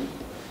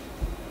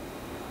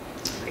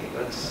 Okay,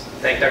 let's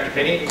thank Dr.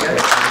 Pinney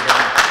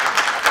again.